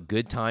just have a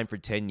good time for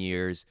 10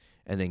 years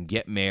and then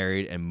get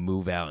married and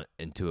move out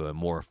into a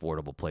more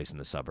affordable place in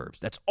the suburbs.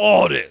 That's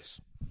all it is.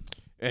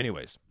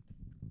 Anyways,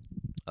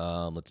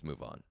 let's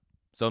move on.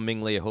 So,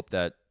 Ming Lee, I hope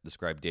that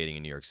described dating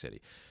in New York City.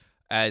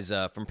 As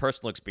from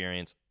personal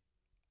experience,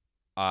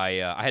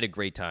 I had a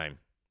great time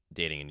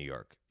dating in New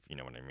York, if you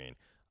know what I mean.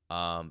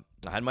 I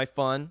had my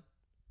fun,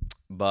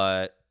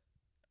 but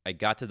I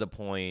got to the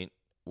point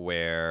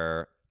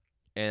where,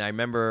 and I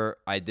remember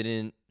I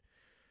didn't,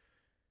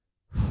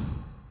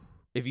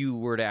 if you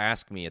were to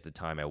ask me at the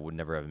time, I would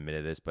never have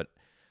admitted this, but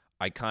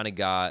I kind of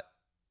got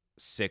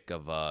sick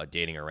of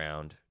dating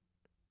around.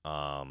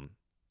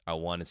 I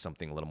wanted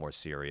something a little more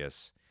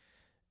serious.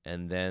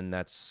 And then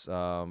that's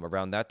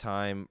around that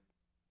time,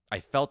 I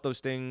felt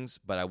those things,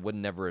 but I would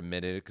never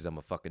admit it because I'm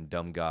a fucking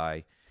dumb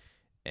guy.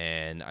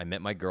 And I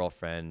met my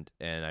girlfriend,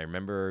 and I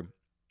remember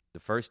the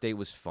first date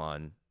was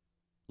fun.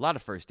 A lot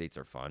of first dates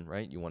are fun,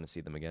 right? You want to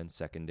see them again,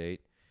 second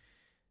date.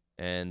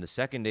 And the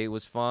second date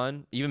was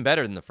fun, even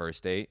better than the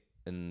first date.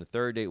 And the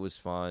third date was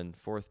fun.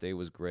 Fourth date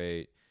was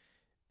great.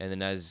 And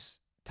then as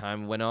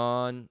time went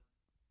on,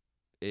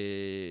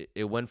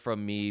 it went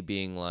from me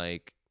being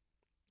like,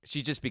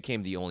 she just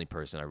became the only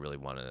person I really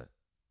wanted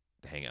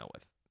to hang out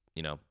with,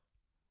 you know?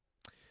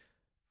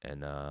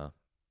 And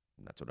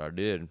that's what I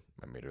did.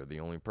 I made her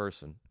the only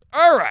person.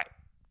 All right.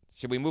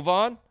 Should we move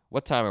on?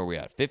 What time are we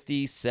at?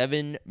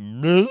 57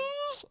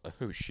 minutes?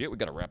 Oh, shit. We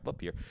got to wrap up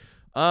here.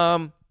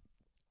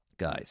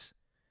 Guys,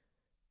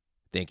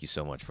 thank you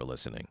so much for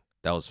listening.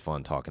 That was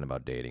fun talking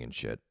about dating and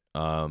shit.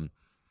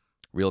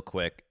 Real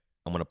quick,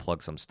 I'm going to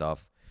plug some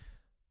stuff.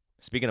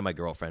 Speaking of my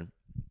girlfriend,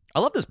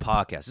 I love this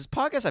podcast. This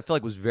podcast, I feel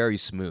like, was very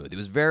smooth. It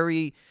was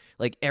very,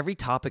 like, every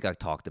topic I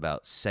talked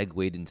about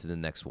segued into the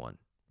next one,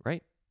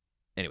 right?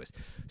 Anyways,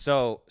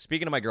 so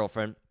speaking of my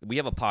girlfriend, we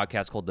have a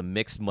podcast called the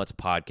Mixed Mutts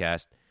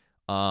Podcast.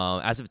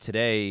 As of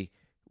today,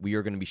 we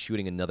are going to be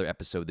shooting another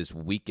episode this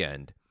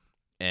weekend.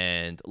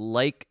 And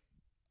like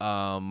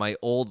I'm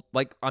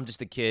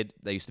just a kid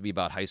that used to be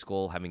about high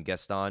school, having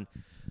guests on.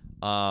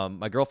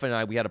 My girlfriend and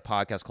I, we had a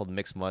podcast called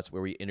Mixed Mutts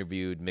where we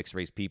interviewed mixed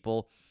race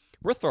people.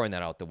 We're throwing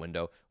that out the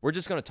window. We're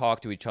just going to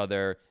talk to each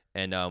other,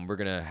 and we're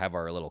going to have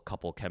our little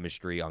couple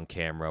chemistry on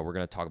camera. We're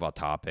going to talk about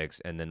topics,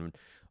 and then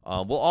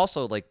we'll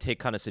also like take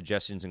kind of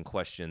suggestions and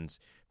questions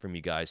from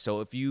you guys.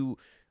 So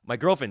my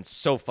girlfriend's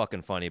so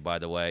fucking funny, by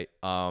the way.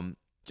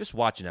 Just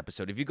watch an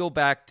episode. If you go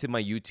back to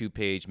my YouTube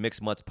page,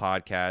 Mixed Mutts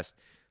Podcast,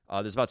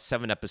 there's about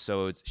 7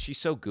 episodes. She's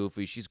so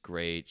goofy. She's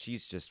great.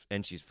 She's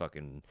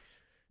fucking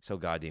so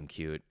goddamn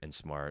cute and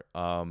smart.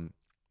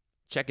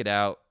 Check it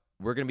out.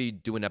 We're going to be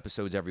doing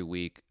episodes every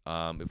week.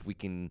 If we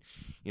can,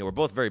 we're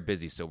both very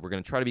busy, so we're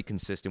going to try to be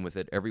consistent with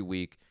it every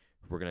week.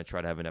 We're going to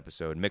try to have an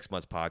episode. Mixed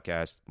Mutts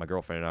Podcast, my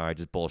girlfriend and I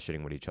just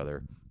bullshitting with each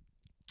other.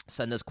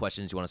 Send us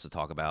questions you want us to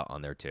talk about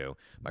on there, too.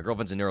 My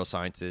girlfriend's a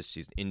neuroscientist.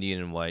 She's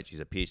Indian and white. She's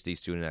a PhD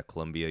student at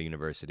Columbia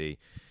University.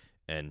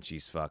 And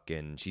she's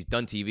done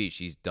TV.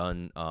 She's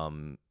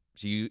done,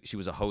 she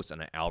was a host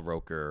on an Al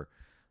Roker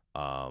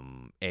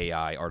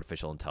AI,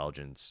 artificial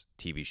intelligence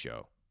TV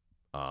show.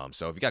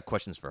 So if you got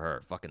questions for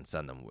her, fucking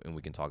send them and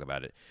we can talk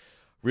about it.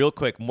 Real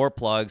quick, more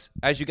plugs.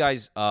 As you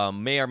guys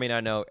may or may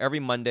not know, every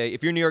Monday,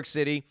 if you're in New York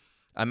City,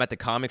 I'm at the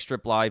Comic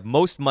Strip Live.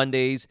 Most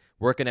Mondays,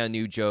 working out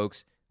new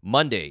jokes.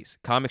 Mondays,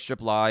 Comic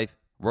Strip Live,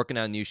 working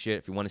out new shit.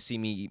 If you want to see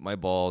me eat my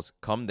balls,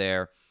 come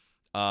there.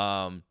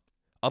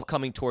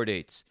 Upcoming tour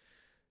dates.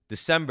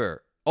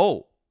 December.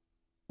 Oh,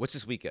 what's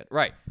this weekend?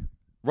 Right.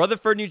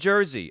 Rutherford, New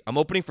Jersey. I'm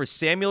opening for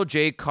Samuel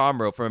J.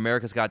 Comroe from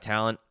America's Got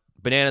Talent.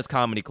 Bananas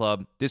Comedy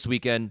Club this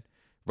weekend.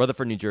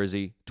 Rutherford, New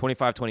Jersey.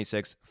 25,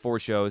 26, 4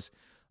 shows.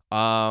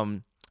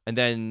 And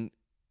then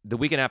the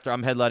weekend after,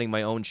 I'm headlining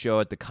my own show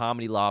at the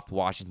Comedy Loft,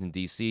 Washington,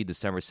 D.C.,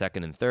 December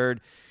 2nd and 3rd.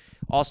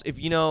 Also, if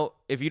you don't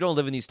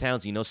live in these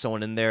towns, you know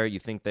someone in there, you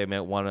think they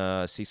might want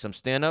to see some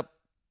stand up,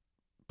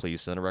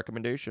 please send a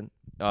recommendation.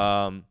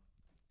 And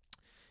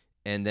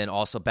then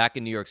also back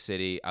in New York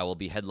City, I will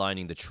be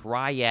headlining the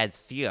Triad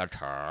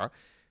Theater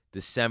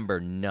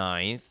December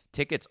 9th.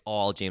 Tickets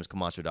all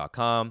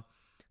jamescamacho.com.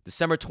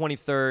 December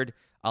 23rd,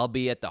 I'll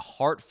be at the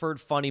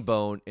Hartford Funny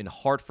Bone in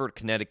Hartford,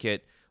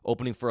 Connecticut,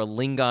 opening for a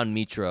Lingon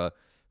Mitra,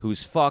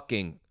 who's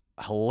fucking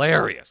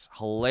hilarious.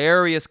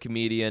 Hilarious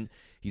comedian.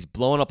 He's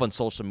blowing up on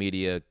social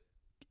media.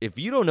 If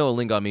you don't know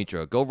Lingon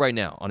Mitra, go right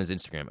now on his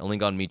Instagram,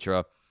 Lingon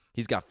Mitra.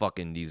 He's got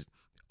fucking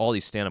all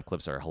these stand-up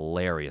clips are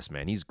hilarious,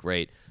 man. He's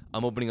great.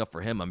 I'm opening up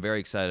for him. I'm very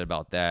excited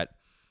about that.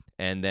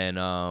 And then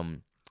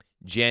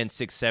Jan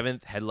 6th,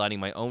 7th, headlining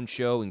my own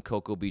show in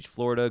Cocoa Beach,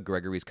 Florida,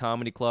 Gregory's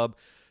Comedy Club.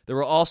 There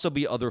will also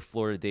be other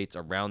Florida dates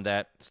around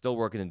that. Still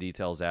working the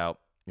details out.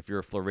 If you're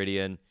a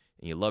Floridian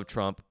and you love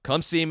Trump,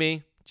 come see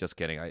me. Just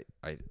kidding. I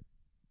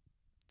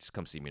just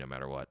come see me no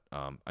matter what.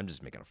 I'm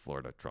just making a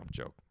Florida Trump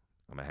joke.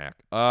 I'm a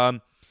hack.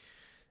 And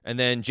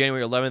then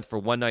January 11th for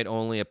one night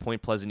only at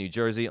Point Pleasant, New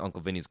Jersey,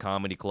 Uncle Vinny's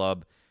Comedy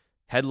Club.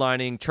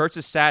 Headlining Church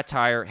of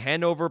Satire,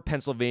 Hanover,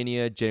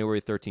 Pennsylvania, January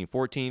 13th,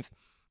 14th.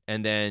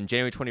 And then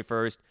January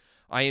 21st,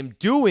 I am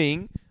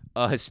doing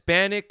a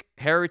Hispanic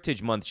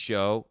Heritage Month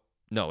show.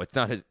 No, it's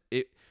not.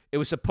 It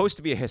was supposed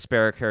to be a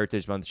Hispanic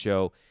Heritage Month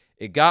show.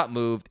 It got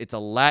moved. It's a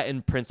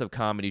Latin Prince of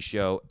Comedy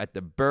show at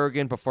the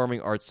Bergen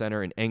Performing Arts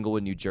Center in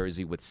Englewood, New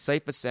Jersey with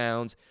Cypher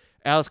Sounds,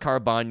 Alice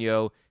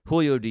Carbano,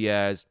 Julio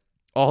Diaz,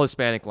 all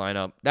Hispanic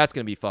lineup. That's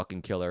going to be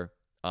fucking killer.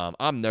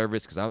 I'm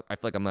nervous because I feel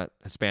like I'm not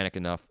Hispanic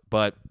enough,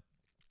 but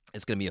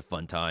it's going to be a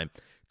fun time.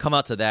 Come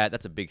out to that.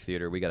 That's a big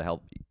theater. We got to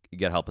help. You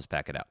got to help us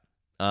pack it out.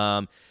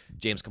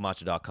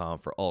 JamesCamacho.com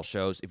for all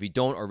shows. If you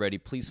don't already,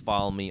 please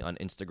follow me on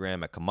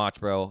Instagram at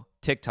Camachbro,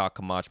 TikTok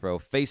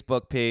Camachbro,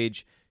 Facebook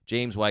page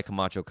James Y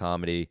Camacho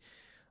Comedy,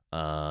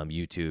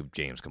 YouTube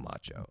James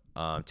Camacho.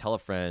 Tell a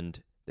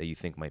friend that you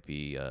think might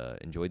be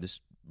enjoy this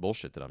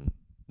bullshit that I'm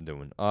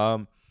doing.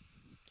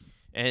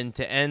 And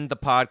to end the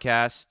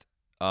podcast,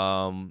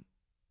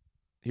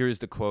 here's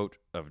the quote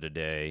of the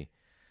day.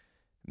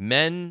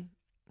 Men,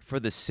 for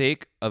the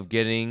sake of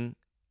getting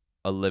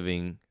a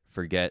living,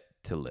 forget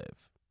to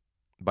live.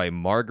 By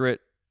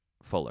Margaret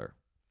Fuller.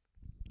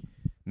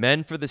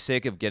 Men, for the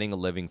sake of getting a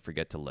living,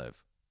 forget to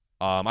live.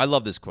 I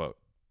love this quote.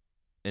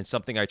 And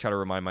something I try to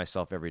remind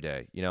myself every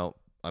day. You know,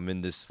 I'm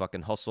in this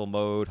fucking hustle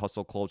mode,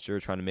 hustle culture,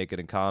 trying to make it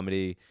in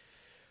comedy.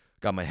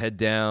 Got my head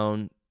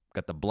down,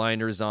 got the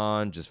blinders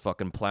on, just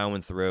fucking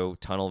plowing through,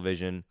 tunnel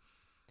vision.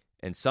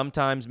 And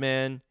sometimes,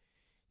 man,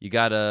 you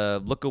got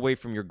to look away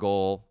from your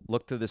goal,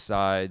 look to the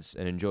sides,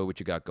 and enjoy what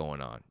you got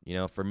going on. You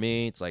know, for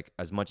me, it's like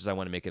as much as I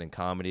want to make it in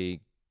comedy,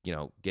 you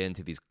know, get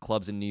into these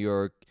clubs in New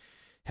York,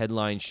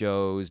 headline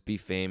shows, be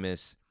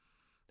famous.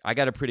 I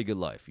got a pretty good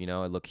life. You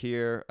know, I look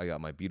here, I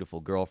got my beautiful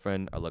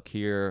girlfriend. I look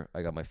here,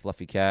 I got my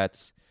fluffy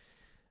cats.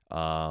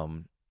 Yeah.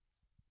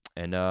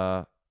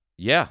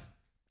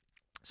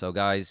 So,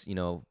 guys, you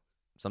know,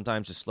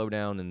 sometimes just slow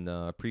down and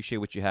appreciate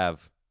what you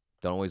have.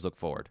 Don't always look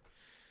forward.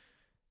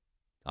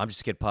 I'm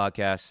Just a Kid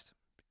Podcast.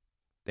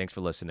 Thanks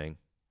for listening.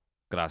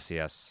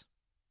 Gracias.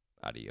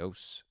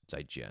 Adios.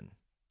 再见.